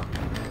as hell.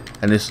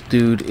 And this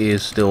dude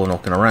is still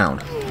knocking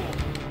around.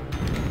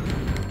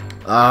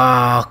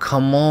 Ah,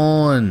 come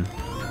on.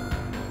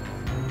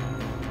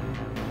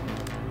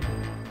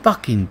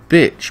 Fucking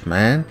bitch,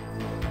 man.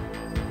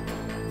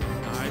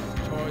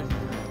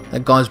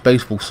 That guy's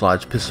baseball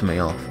slide's pissing me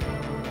off.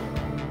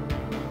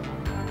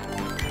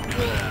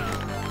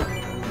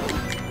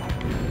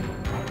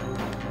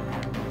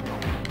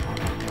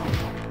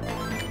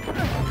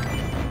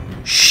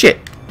 Shit!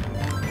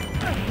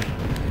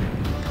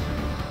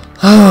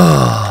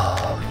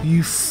 Oh,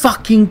 you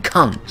fucking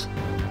cunt!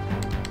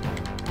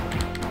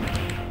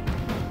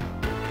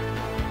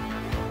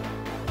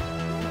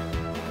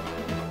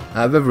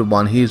 Out of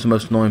everyone, he's the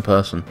most annoying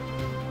person.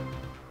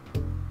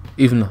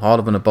 Even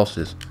harder than the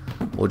bosses.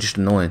 Or just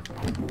annoying.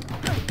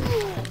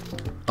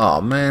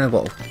 Oh man, I've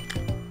got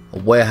a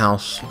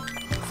warehouse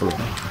full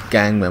of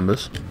gang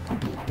members.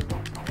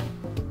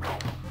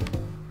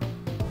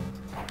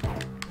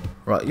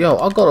 Right, yo,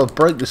 I've got to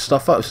break this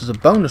stuff up. This is a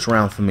bonus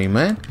round for me,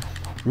 man.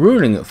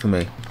 Ruining it for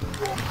me.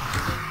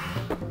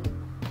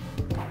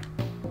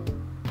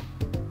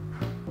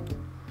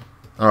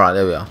 Alright,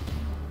 there we are.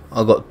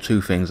 I got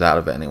 2 things out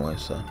of it anyway,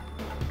 so.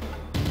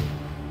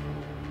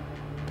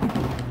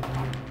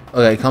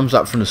 Okay, it comes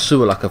up from the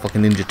sewer like a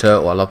fucking Ninja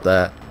Turtle. I love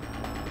that.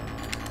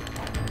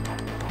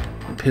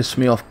 Piss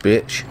me off,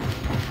 bitch.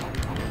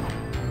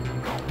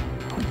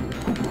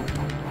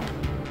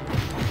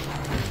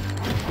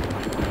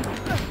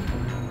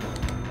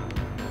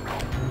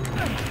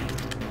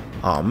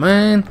 Oh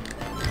man.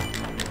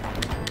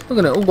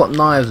 Look at it, all got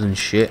knives and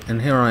shit,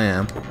 and here I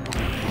am.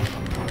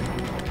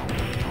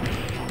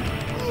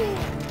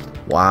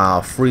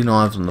 Wow, 3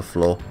 knives on the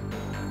floor.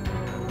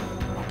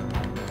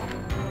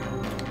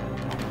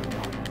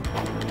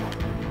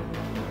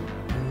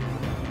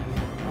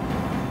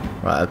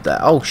 Right up there.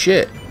 Oh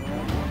shit!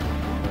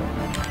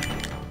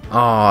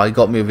 Oh, he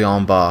got me with the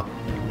arm bar.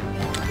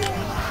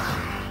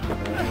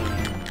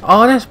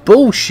 Oh, that's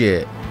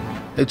bullshit.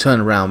 They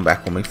turned around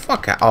back on me.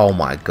 Fuck it. Oh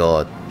my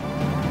god.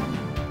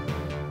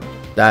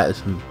 That is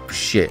some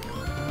shit.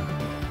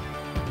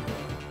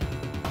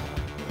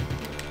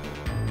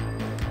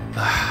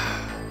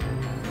 I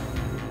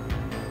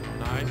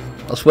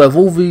swear, of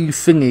all the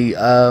thingy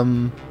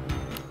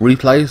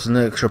replays and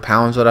the extra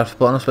pounds I'd have to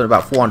put on, I spent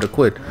about 400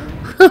 quid.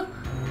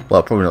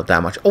 Well, probably not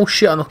that much. Oh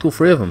shit, I knocked all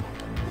 3 of them.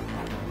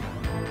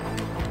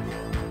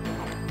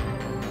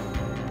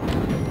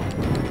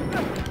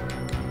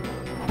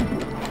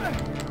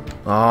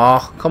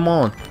 Oh, come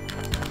on.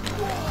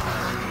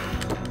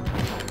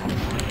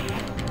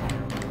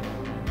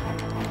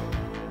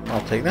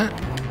 I'll take that.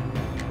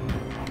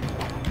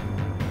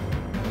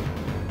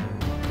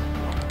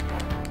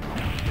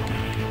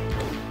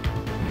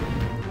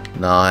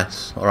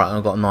 Nice. Alright,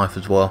 I've got a knife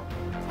as well.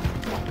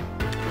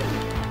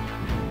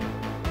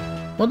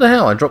 What the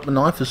hell? I dropped the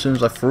knife as soon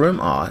as I threw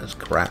him? Ah, that's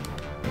crap.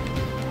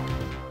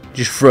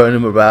 Just throwing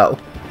him about.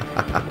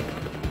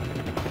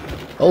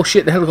 Oh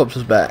shit, the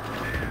helicopter's back.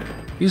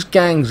 These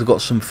gangs have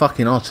got some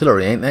fucking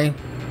artillery, ain't they?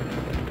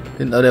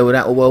 Didn't know they were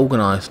that well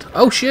organised.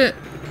 Oh shit!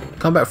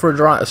 Come back for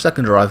a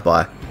second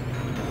drive-by.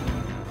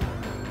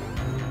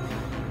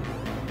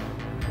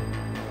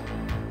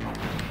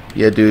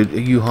 Yeah, dude,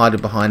 you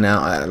hiding behind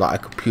that, like I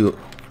could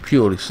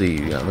purely see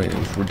you, you know what I mean?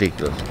 It's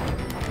ridiculous.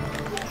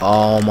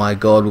 Oh my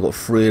god, we've got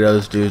 3 of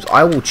those dudes.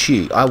 I will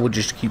cheat. I will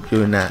just keep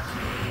doing that.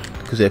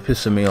 Because they're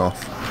pissing me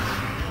off.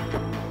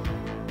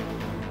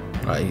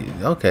 Right,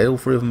 okay, all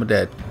 3 of them are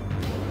dead.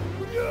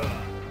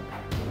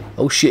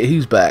 Oh shit,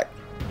 he's back.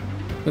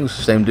 I think it's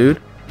the same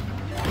dude.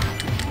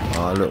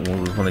 Oh, look,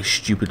 one of his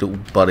stupid little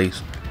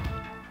buddies.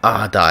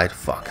 Ah, I died.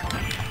 Fuck. Ha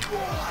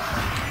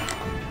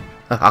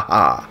ha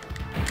ha.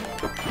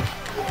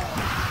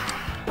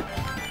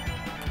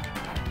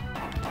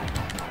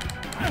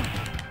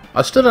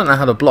 I still don't know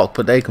how to block,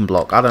 but they can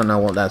block. I don't know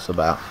what that's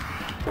about.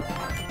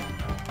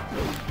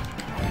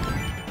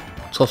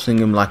 Tossing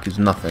him like he's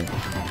nothing.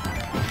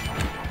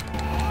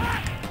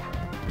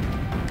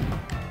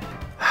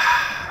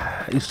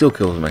 He still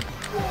kills me.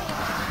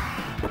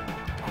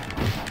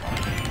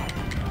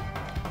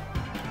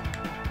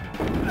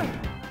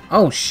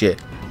 Oh shit,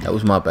 that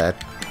was my bad.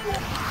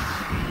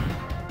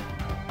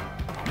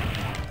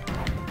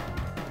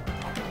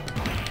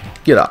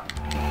 Get up.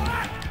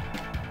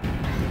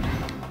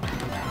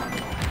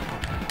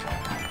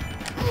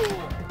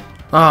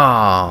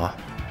 Ah.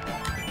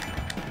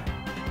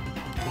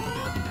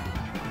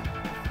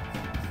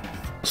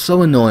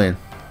 So annoying.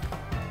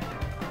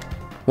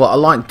 Well, I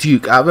like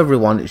Duke. Out of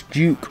everyone, it's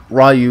Duke,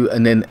 Ryu,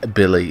 and then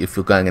Billy, if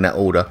you're going in that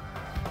order.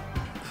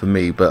 For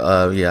me,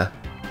 but yeah.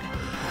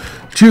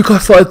 Duke I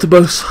find the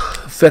most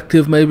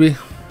effective, maybe.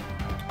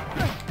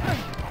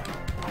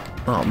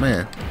 Oh,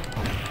 man.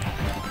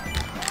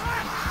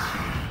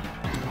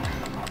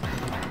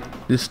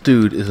 This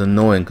dude is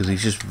annoying because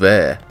he's just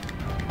there.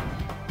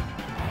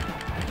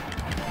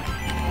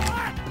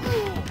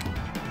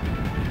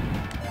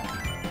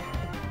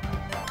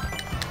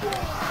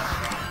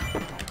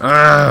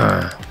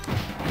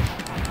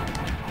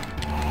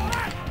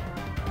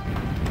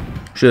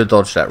 Should have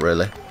dodged that,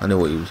 really. I knew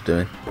what he was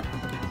doing.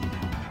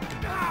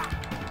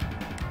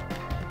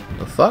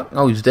 The fuck?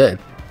 Oh, he's dead.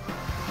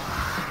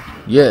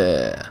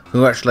 Yeah.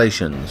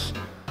 Congratulations.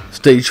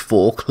 Stage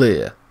 4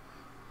 clear.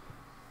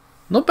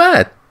 Not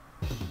bad.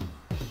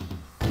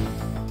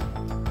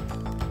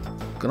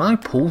 Can I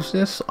pause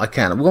this? I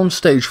can. We're on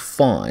stage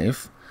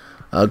 5.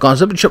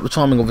 Guys, let me check the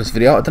timing of this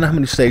video. I don't know how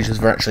many stages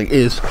there actually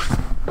is.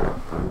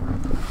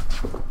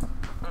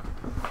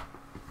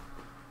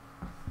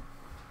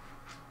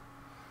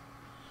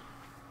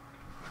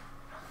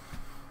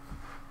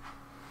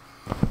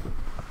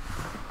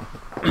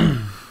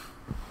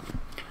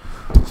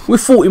 We're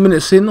 40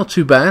 minutes in, not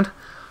too bad.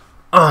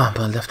 Ah,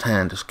 my left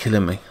hand is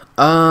killing me.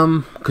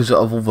 Because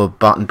of all the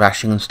button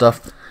bashing and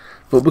stuff.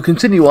 But we'll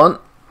continue on.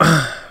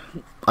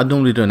 I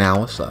normally do an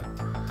hour, so.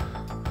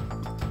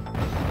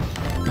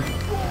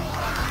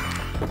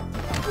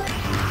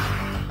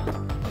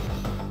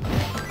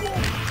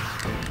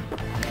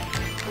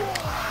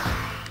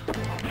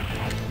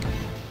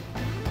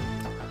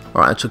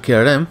 Alright, I took care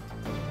of them.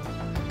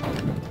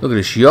 Look at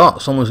this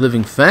yacht. Someone's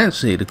living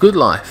fancy, the good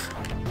life.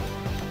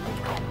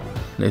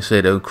 They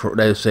say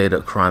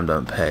that crime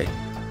don't pay.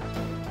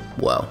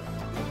 Well,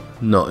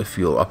 not if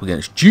you're up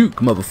against Duke,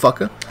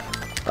 motherfucker.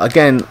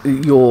 Again,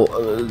 your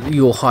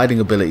hiding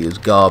ability is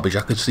garbage.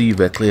 I could see you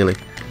there clearly.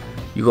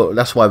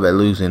 That's why they're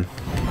losing.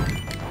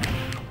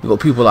 You got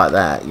people like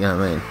that. You know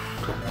what I mean?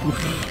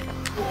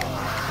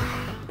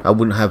 I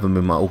wouldn't have them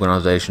in my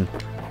organisation.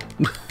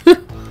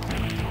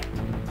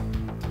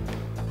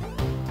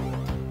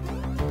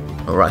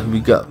 Alright, here we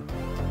go.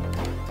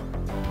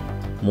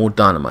 More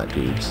dynamite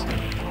dudes.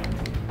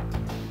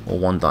 Or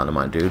one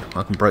dynamite dude.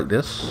 I can break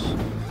this.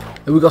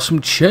 And we got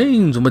some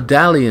chains or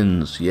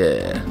medallions.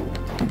 Yeah.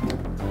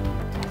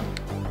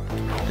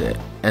 Yeah.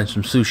 And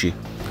some sushi.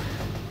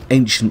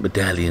 Ancient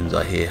medallions,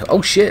 I hear.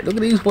 Oh shit, look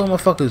at these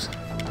motherfuckers.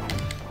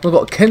 We've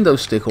got a kendo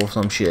stick or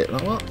some shit.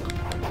 Like what?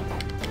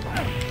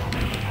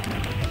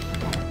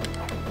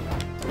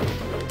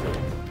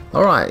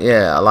 Alright,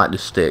 yeah, I like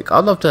this stick.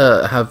 I'd love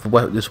to have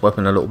this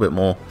weapon a little bit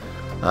more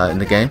in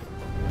the game.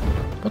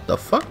 What the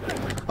fuck?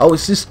 Oh,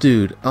 it's this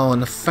dude. Oh,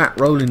 and the fat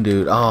rolling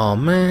dude. Oh,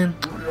 man.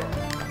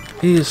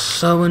 He is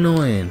so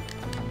annoying.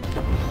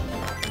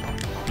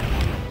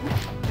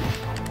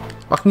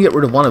 If I can get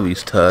rid of one of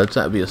these turds,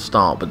 that would be a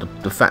start.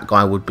 But the fat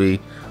guy would be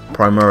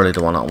primarily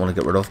the one I want to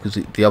get rid of.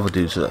 Because the other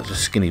dude's a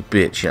skinny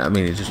bitch. You know what I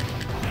mean? He's just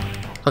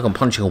like I'm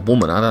punching a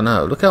woman. I don't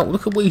know. Look at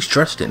what he's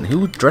dressed in. Who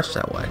would dress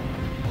that way?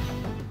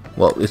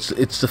 Well,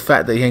 it's the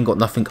fact that he ain't got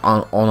nothing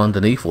on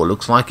underneath, or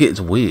looks like it.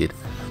 It's weird.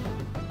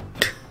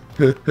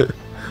 Alright,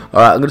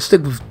 I'm going to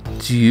stick with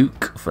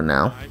Duke for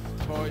now.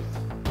 Nice choice.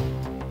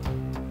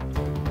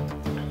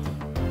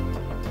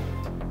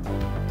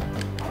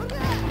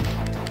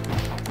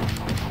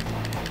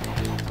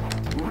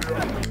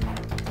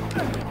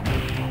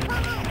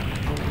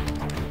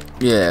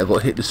 Yeah, I've got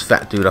to hit this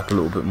fat dude up a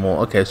little bit more.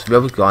 Okay, so the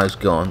other guy's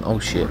gone. Oh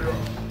shit.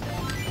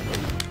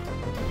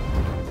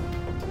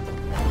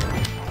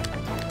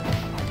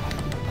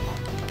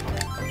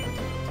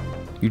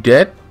 You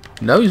dead?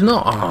 No, he's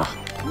not. Ah.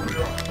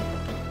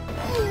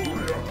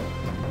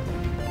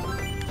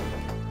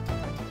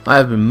 I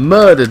have been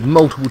murdered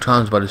multiple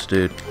times by this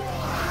dude.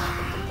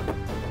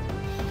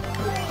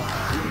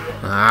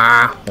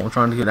 Ah, I'm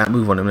trying to get that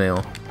move on him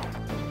now.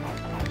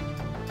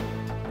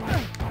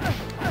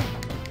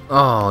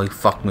 Oh, he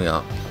fucked me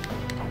up.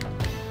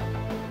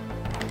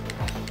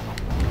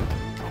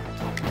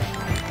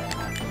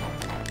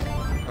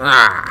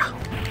 Ah.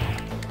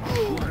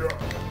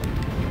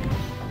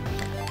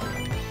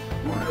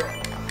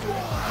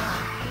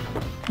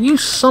 You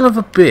son of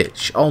a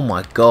bitch. Oh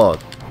my god.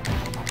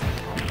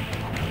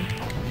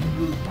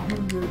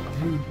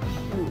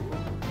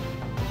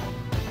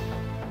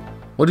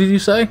 What did you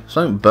say?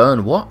 Something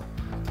burn what?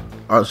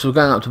 Alright, so we're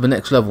going up to the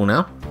next level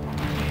now.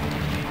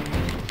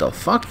 The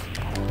fuck?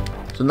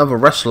 It's another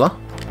wrestler.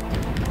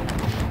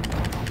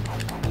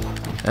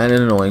 And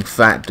an annoying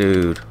fat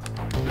dude.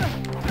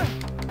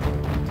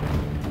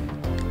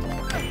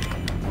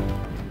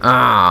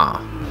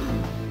 Ah.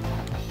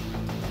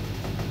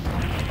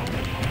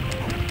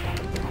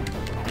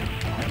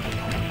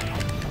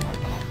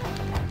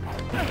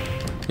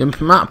 The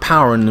amount of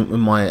power in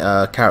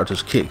my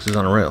character's kicks is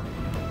unreal.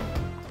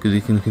 Because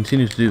he can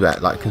continue to do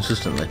that, like,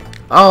 consistently.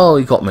 Oh,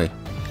 he got me.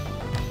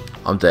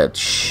 I'm dead.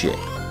 Shit.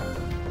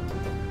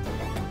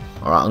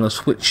 Alright, I'm gonna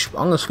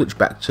switch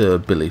back to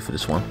Billy for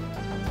this one.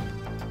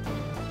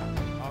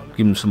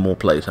 Give him some more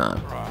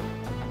playtime.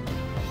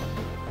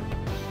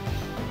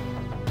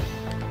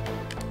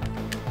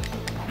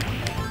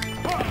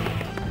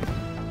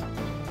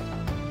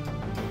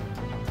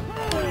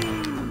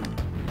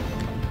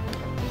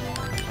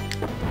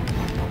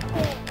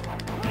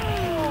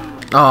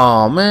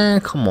 Oh man,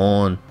 come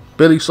on.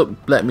 Billy, stop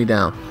letting me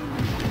down.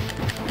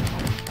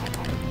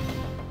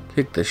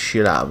 Kick the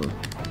shit out of him.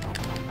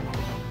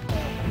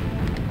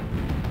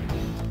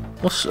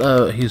 What's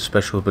his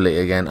special ability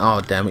again?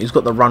 Oh damn it, he's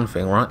got the run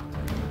thing, right?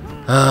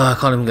 I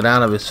can't even get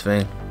out of this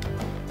thing.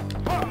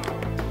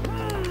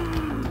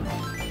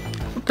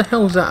 What the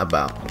hell is that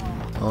about?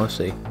 Oh, I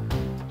see.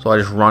 So I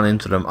just run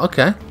into them.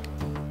 Okay.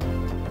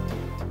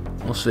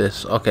 What's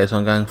this? Okay, so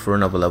I'm going for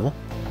another level.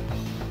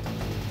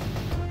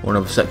 Or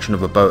another section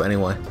of a boat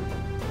anyway.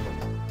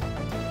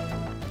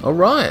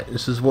 Alright,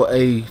 this is what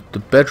the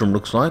bedroom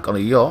looks like on a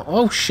yacht.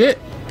 Oh shit!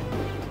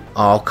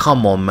 Oh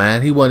come on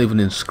man, he wasn't even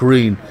in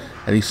screen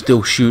and he's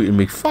still shooting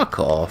me. Fuck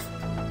off.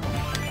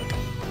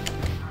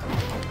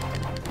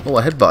 Oh,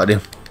 I headbutted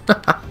him.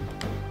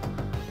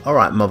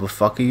 Alright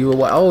motherfucker, you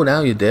away. Oh, now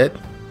you're dead.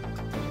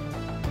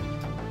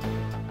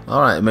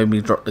 Alright, it made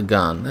me drop the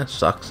gun. That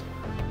sucks.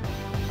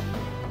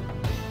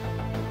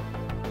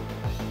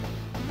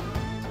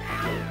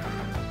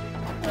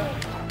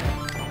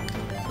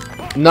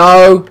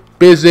 No,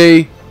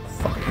 busy.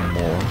 Fucking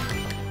moron.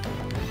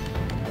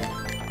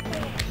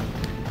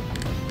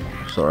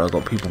 Sorry, I've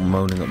got people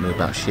moaning at me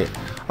about shit.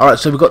 Alright,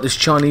 so we've got this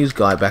Chinese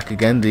guy back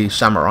again, the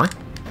samurai.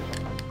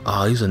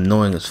 Oh, he's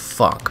annoying as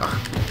fuck.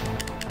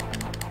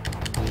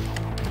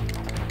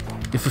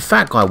 If the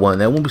fat guy weren't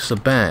there, it wouldn't be so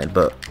bad,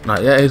 but no,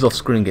 yeah, he's off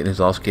screen getting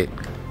his ass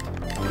kicked.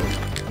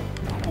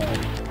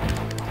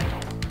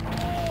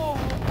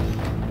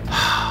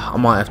 I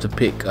might have to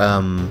pick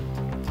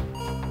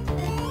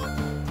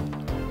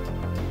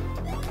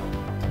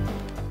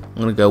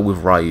I'm gonna go with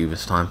Ryu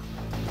this time.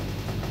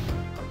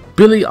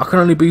 Billy, I can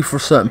only be for a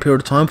certain period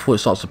of time before it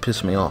starts to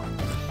piss me off.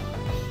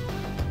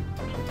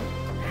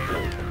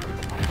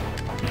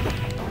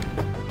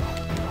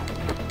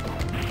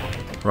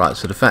 Right,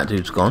 so the fat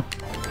dude's gone.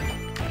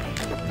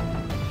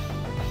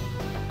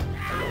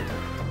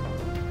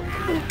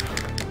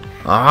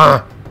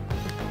 Ah!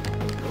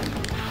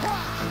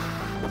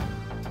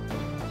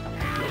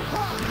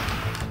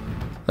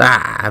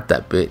 Ah, have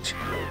that bitch.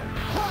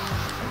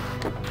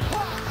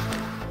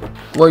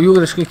 Well, you're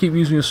just gonna keep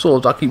using your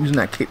swords. I'll keep using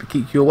that kick to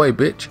keep you away,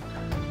 bitch.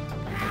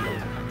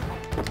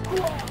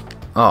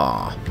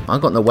 Ah, I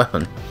got no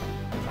weapon.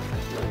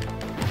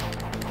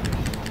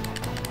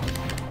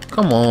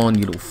 Come on,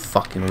 you little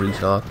fucking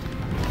retard.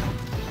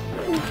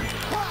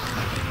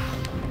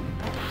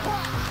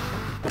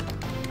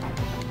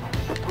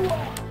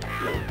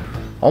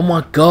 Oh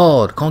my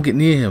god, can't get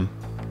near him.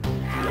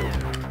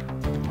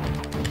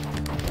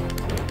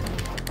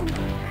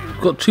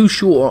 He's got too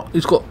short.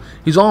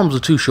 His arms are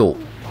too short.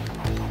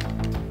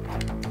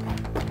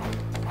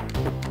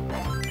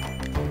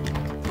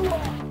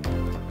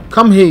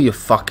 Come here, you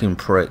fucking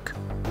prick.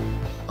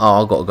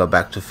 Oh, I gotta go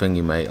back to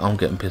thingy, mate. I'm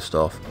getting pissed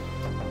off.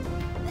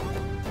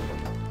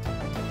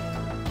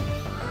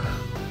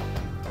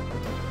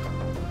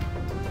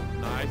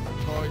 Nice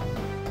choice.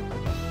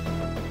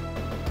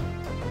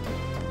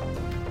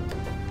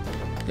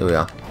 Here we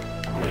are.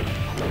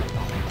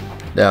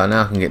 There,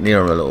 now I can get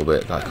near him a little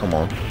bit. Like, come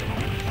on.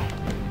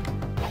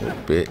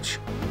 Bitch.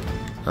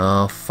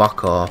 Oh,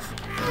 fuck off.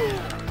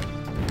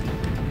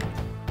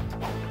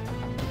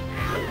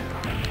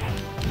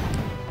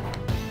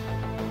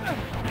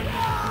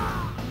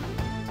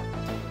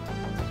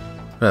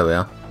 There we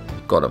are.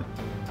 Got him.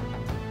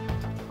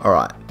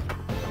 Alright.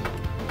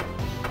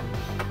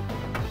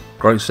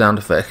 Great sound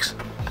effects.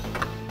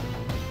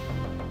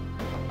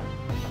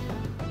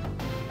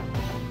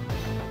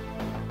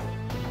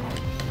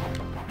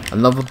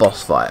 Another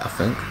boss fight, I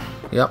think.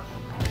 Yep.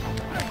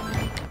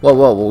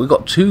 Whoa, we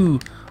got two...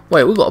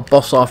 Wait, we got a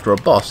boss after a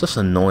boss. That's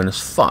annoying as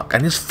fuck.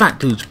 And this fat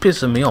dude's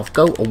pissing me off.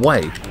 Go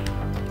away.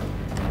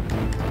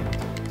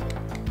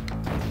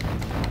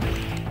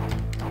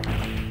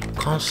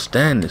 Can't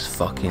stand this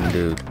fucking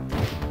dude.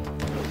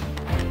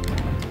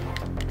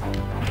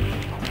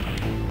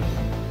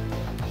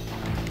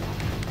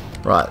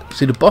 Right,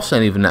 see, the boss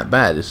ain't even that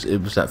bad.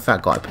 It was that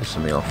fat guy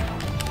pissing me off.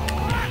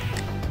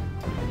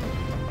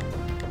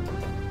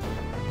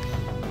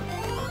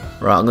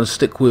 Right, I'm gonna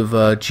stick with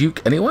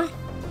Duke anyway.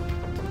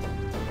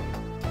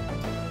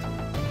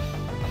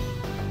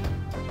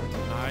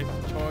 Nice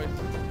choice.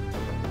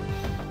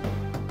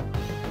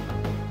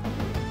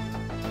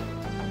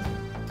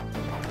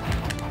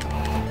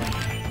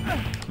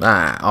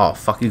 Ah, oh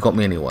fuck, he got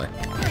me anyway.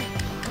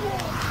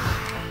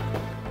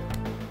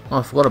 Oh,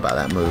 I forgot about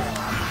that move.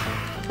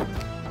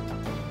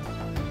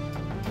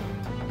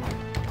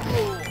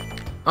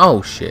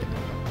 Oh shit.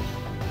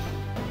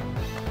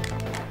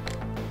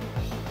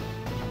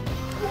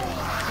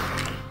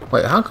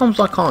 Wait, how comes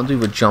I can't do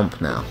the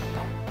jump now?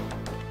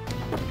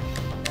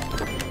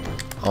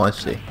 Oh, I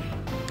see.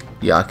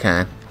 Yeah, I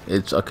can.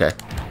 It's okay.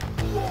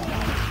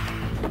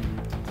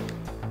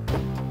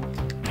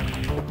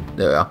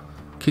 There we are.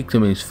 Kicked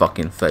him in his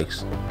fucking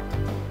face.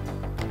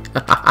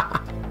 What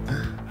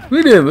are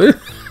you doing,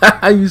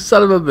 man? You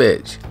son of a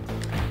bitch.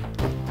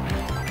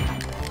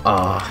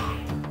 Ah.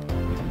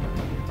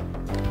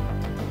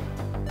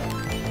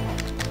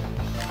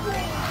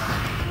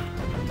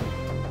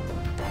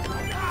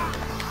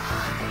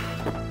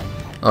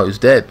 Oh, he's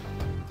dead.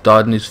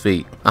 Died on his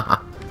feet.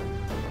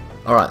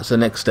 Alright, so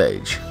next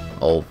stage.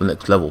 Or the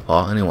next level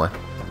part, anyway.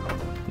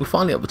 We're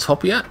finally at the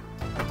top yet?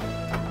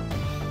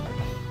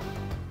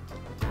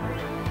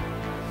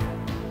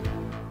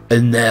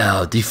 And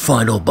now, the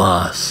final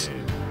boss.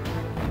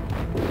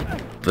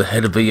 The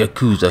head of a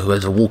Yakuza who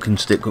has a walking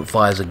stick that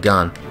fires a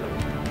gun.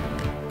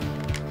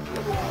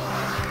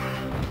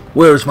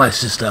 Where is my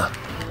sister?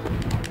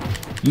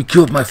 You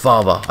killed my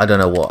father. I don't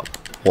know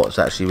what's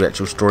actually the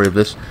actual story of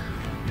this.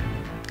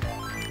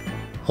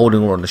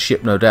 Holding her on the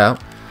ship, no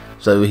doubt.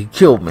 So he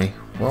killed me.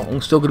 Well,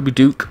 I'm still going to be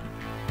Duke.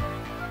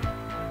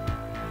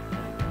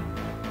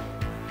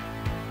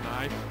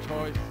 Nice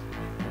choice.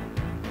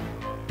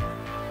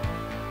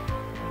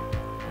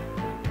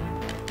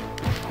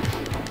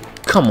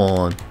 Come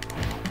on.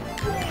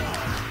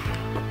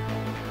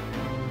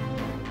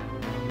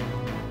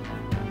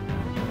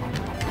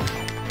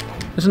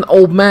 There's an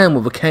old man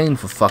with a cane,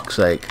 for fuck's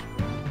sake.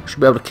 Should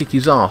be able to kick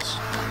his ass.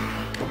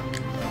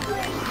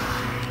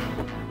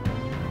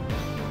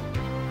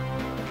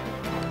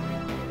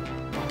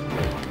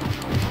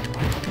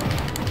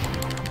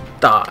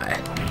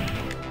 Die.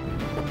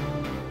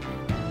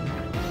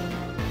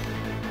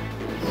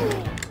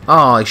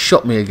 Ah, he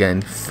shot me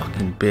again.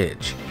 Fucking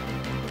bitch.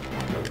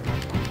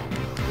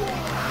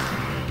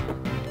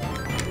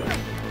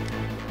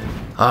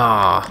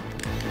 Ah.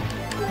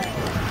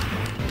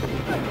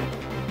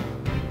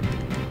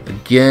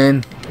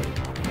 Again.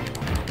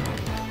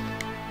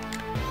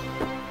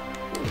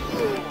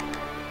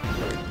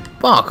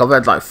 Fuck, I've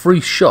had like 3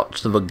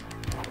 shots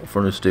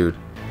from this dude.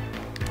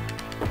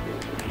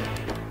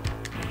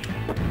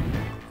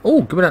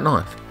 Oh, give me that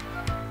knife.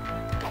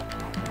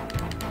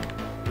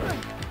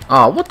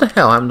 Ah, what the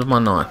hell happened to my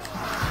knife?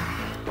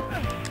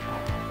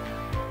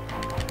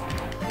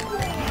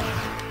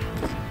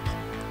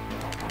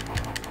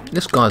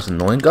 This guy's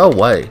annoying. Go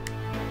away.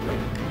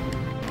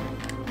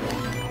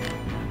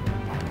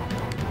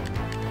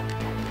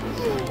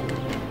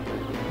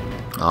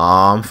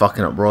 Ah, I'm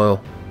fucking up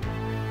Royal.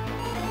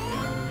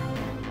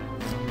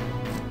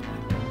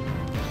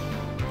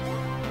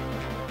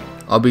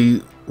 I'll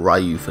be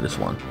Ryu for this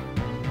one.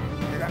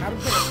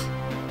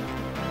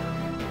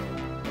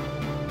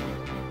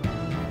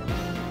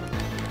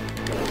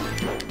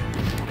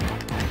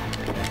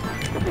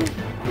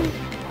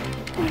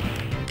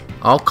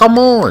 Oh, come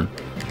on!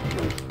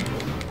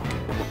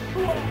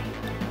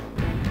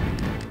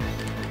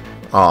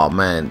 Oh,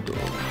 man.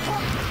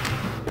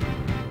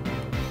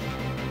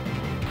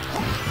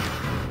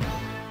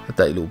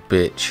 That little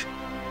bitch.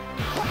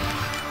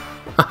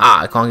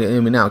 Haha, I can't get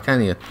near me now,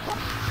 can you?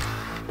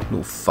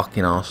 Little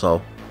fucking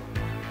arsehole.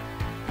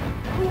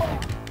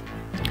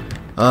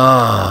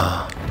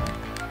 Ah.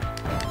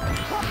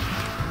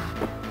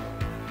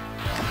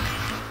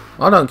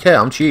 I don't care,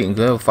 I'm cheating.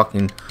 They're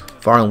fucking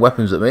firing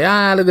weapons at me.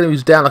 Ah, look at him,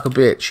 he's down like a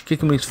bitch.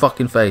 Kick him in his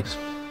fucking face.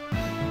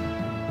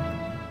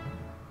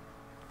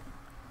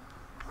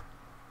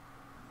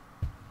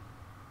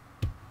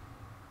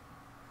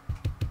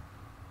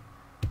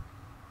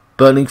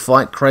 Burning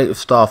Fight creative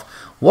staff.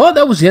 What?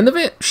 That was the end of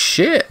it?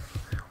 Shit.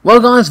 Well,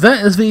 guys,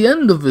 that is the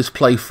end of this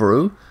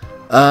playthrough.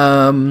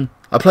 I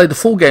played the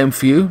full game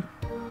for you.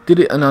 Did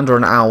it in under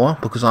an hour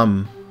because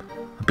I'm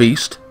a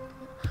beast.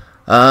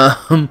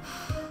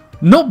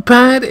 Not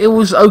bad. It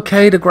was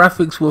okay. The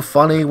graphics were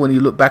funny when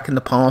you look back in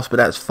the past, but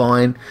that's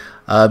fine.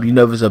 You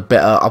know there's a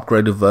better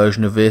upgraded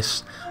version of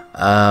this.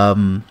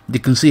 You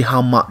can see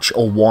how much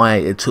or why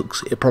it took.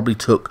 It probably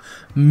took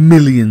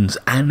millions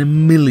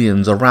and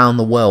millions around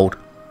the world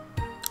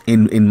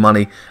in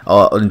money,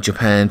 in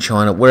Japan,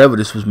 China, wherever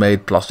this was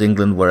made, plus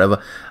England,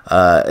 wherever,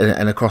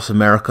 and across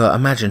America.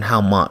 Imagine how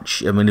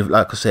much. I mean, if,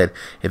 like I said,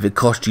 if it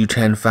cost you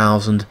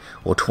 10,000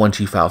 or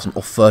 20,000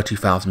 or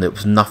 30,000, it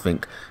was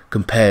nothing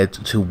compared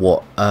to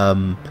what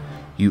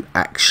you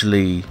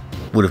actually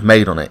would have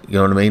made on it. You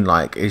know what I mean?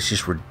 Like, it's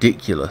just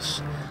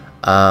ridiculous.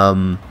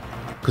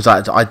 Because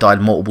I died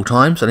multiple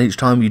times, and each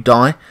time you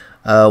die,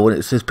 when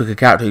it says pick a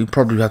character, you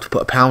probably have to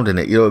put £1 in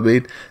it. You know what I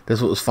mean?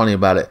 That's what was funny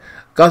about it.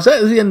 Guys,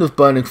 that is the end of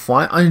Burning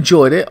Fight. I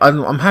enjoyed it.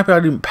 I'm happy I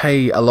didn't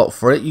pay a lot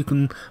for it. You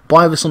can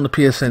buy this on the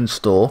PSN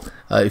store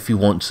if you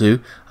want to.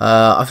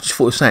 I just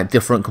thought it was something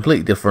different,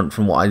 completely different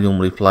from what I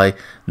normally play.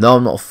 No,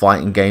 I'm not a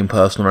fighting game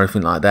person or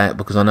anything like that,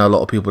 because I know a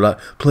lot of people like,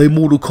 play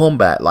Mortal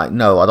Kombat. Like,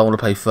 no, I don't want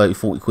to pay 30,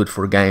 40 quid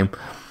for a game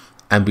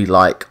and be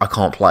like, I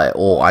can't play it,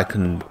 or I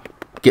can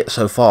get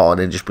so far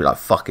and then just be like,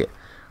 fuck it.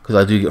 Because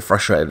I do get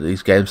frustrated at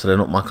these games, so they're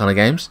not my kind of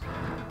games.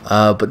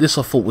 But this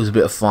I thought was a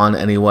bit of fun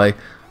anyway.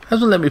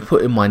 Hasn't let me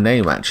put in my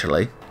name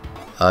actually,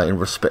 in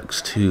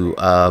respects to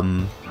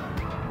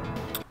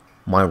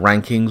my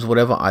rankings,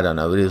 whatever. I don't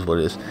know. It is what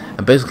it is.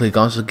 And basically,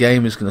 guys, the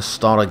game is going to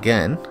start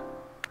again.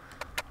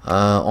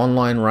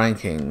 Online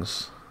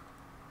rankings.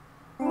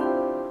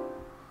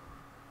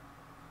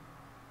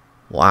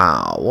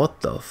 Wow, what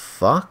the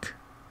fuck?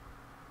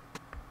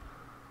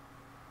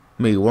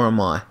 Me, where am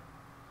I?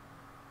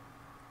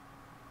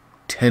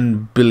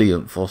 10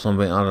 billionth or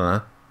something. I don't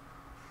know.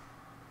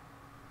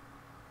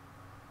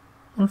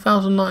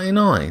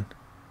 1099.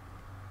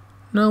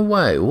 No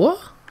way.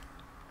 What?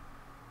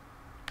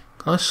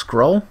 Can I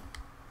scroll?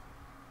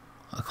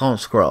 I can't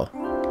scroll.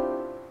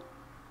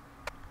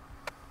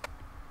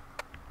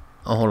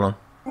 Oh, hold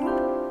on.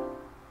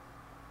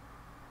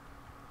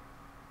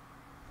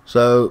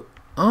 So,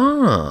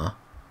 wow.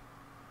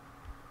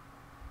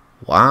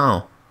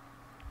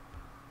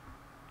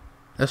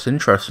 That's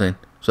interesting.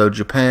 So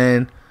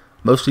Japan,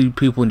 mostly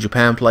people in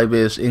Japan play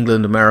this.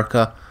 England,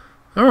 America.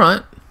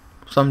 Alright.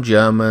 Some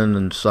German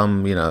and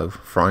some, you know,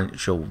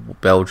 French or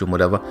Belgium,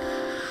 whatever.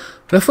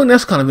 But I think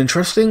that's kind of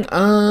interesting.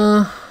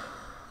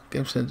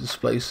 Game center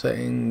display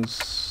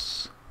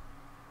settings.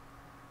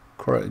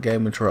 Correct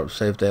game interrupt,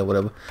 save there,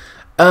 whatever.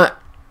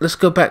 Let's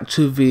go back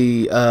to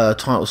the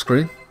title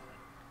screen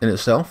in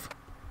itself.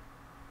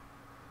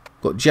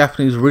 Got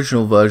Japanese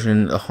original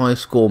version, a high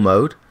score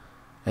mode,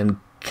 and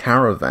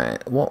caravan.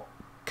 What?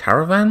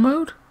 Caravan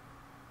mode?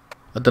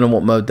 I don't know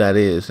what mode that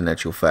is in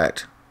actual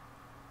fact.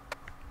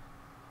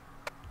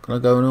 Can I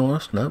go in all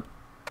this? Nope.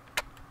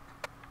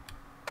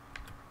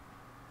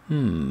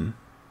 I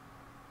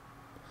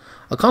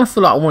kind of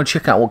feel like I want to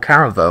check out what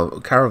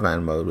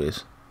caravan mode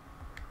is.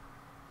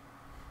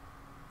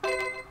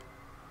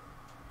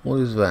 What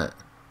is that?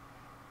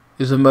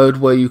 Is a mode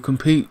where you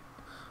compete.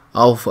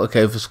 Oh,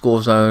 okay, for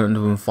scores earned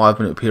within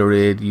 5-minute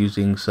period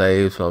using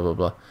saves, blah blah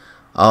blah.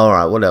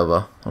 Alright,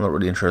 whatever. I'm not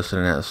really interested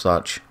in that as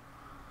such.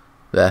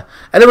 There.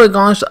 Anyway,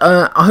 guys,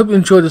 I hope you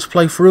enjoyed this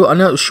playthrough. I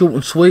know it was short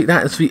and sweet.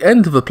 That is the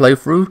end of the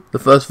playthrough. The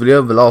first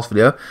video, the last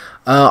video.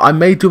 I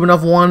may do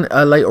another one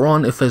later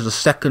on if there's a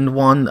second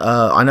one.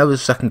 I know there's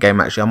a second game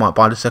actually. I might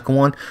buy the second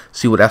one,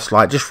 see what that's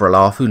like, just for a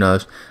laugh. Who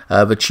knows?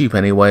 They're cheap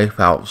anyway,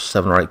 about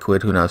 7 or 8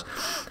 quid. Who knows?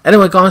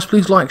 Anyway, guys,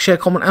 please like, share,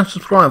 comment, and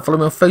subscribe. Follow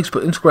me on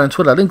Facebook, Instagram,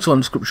 Twitter. Links are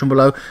in the description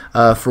below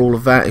for all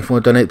of that. If you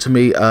want to donate to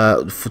me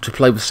to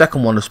play the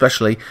second one,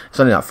 especially, it's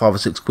only like 5 or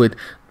 6 quid.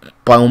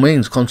 By all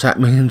means, contact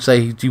me and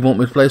say, do you want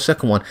me to play a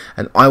second one?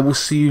 And I will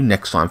see you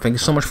next time. Thank you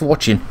so much for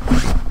watching.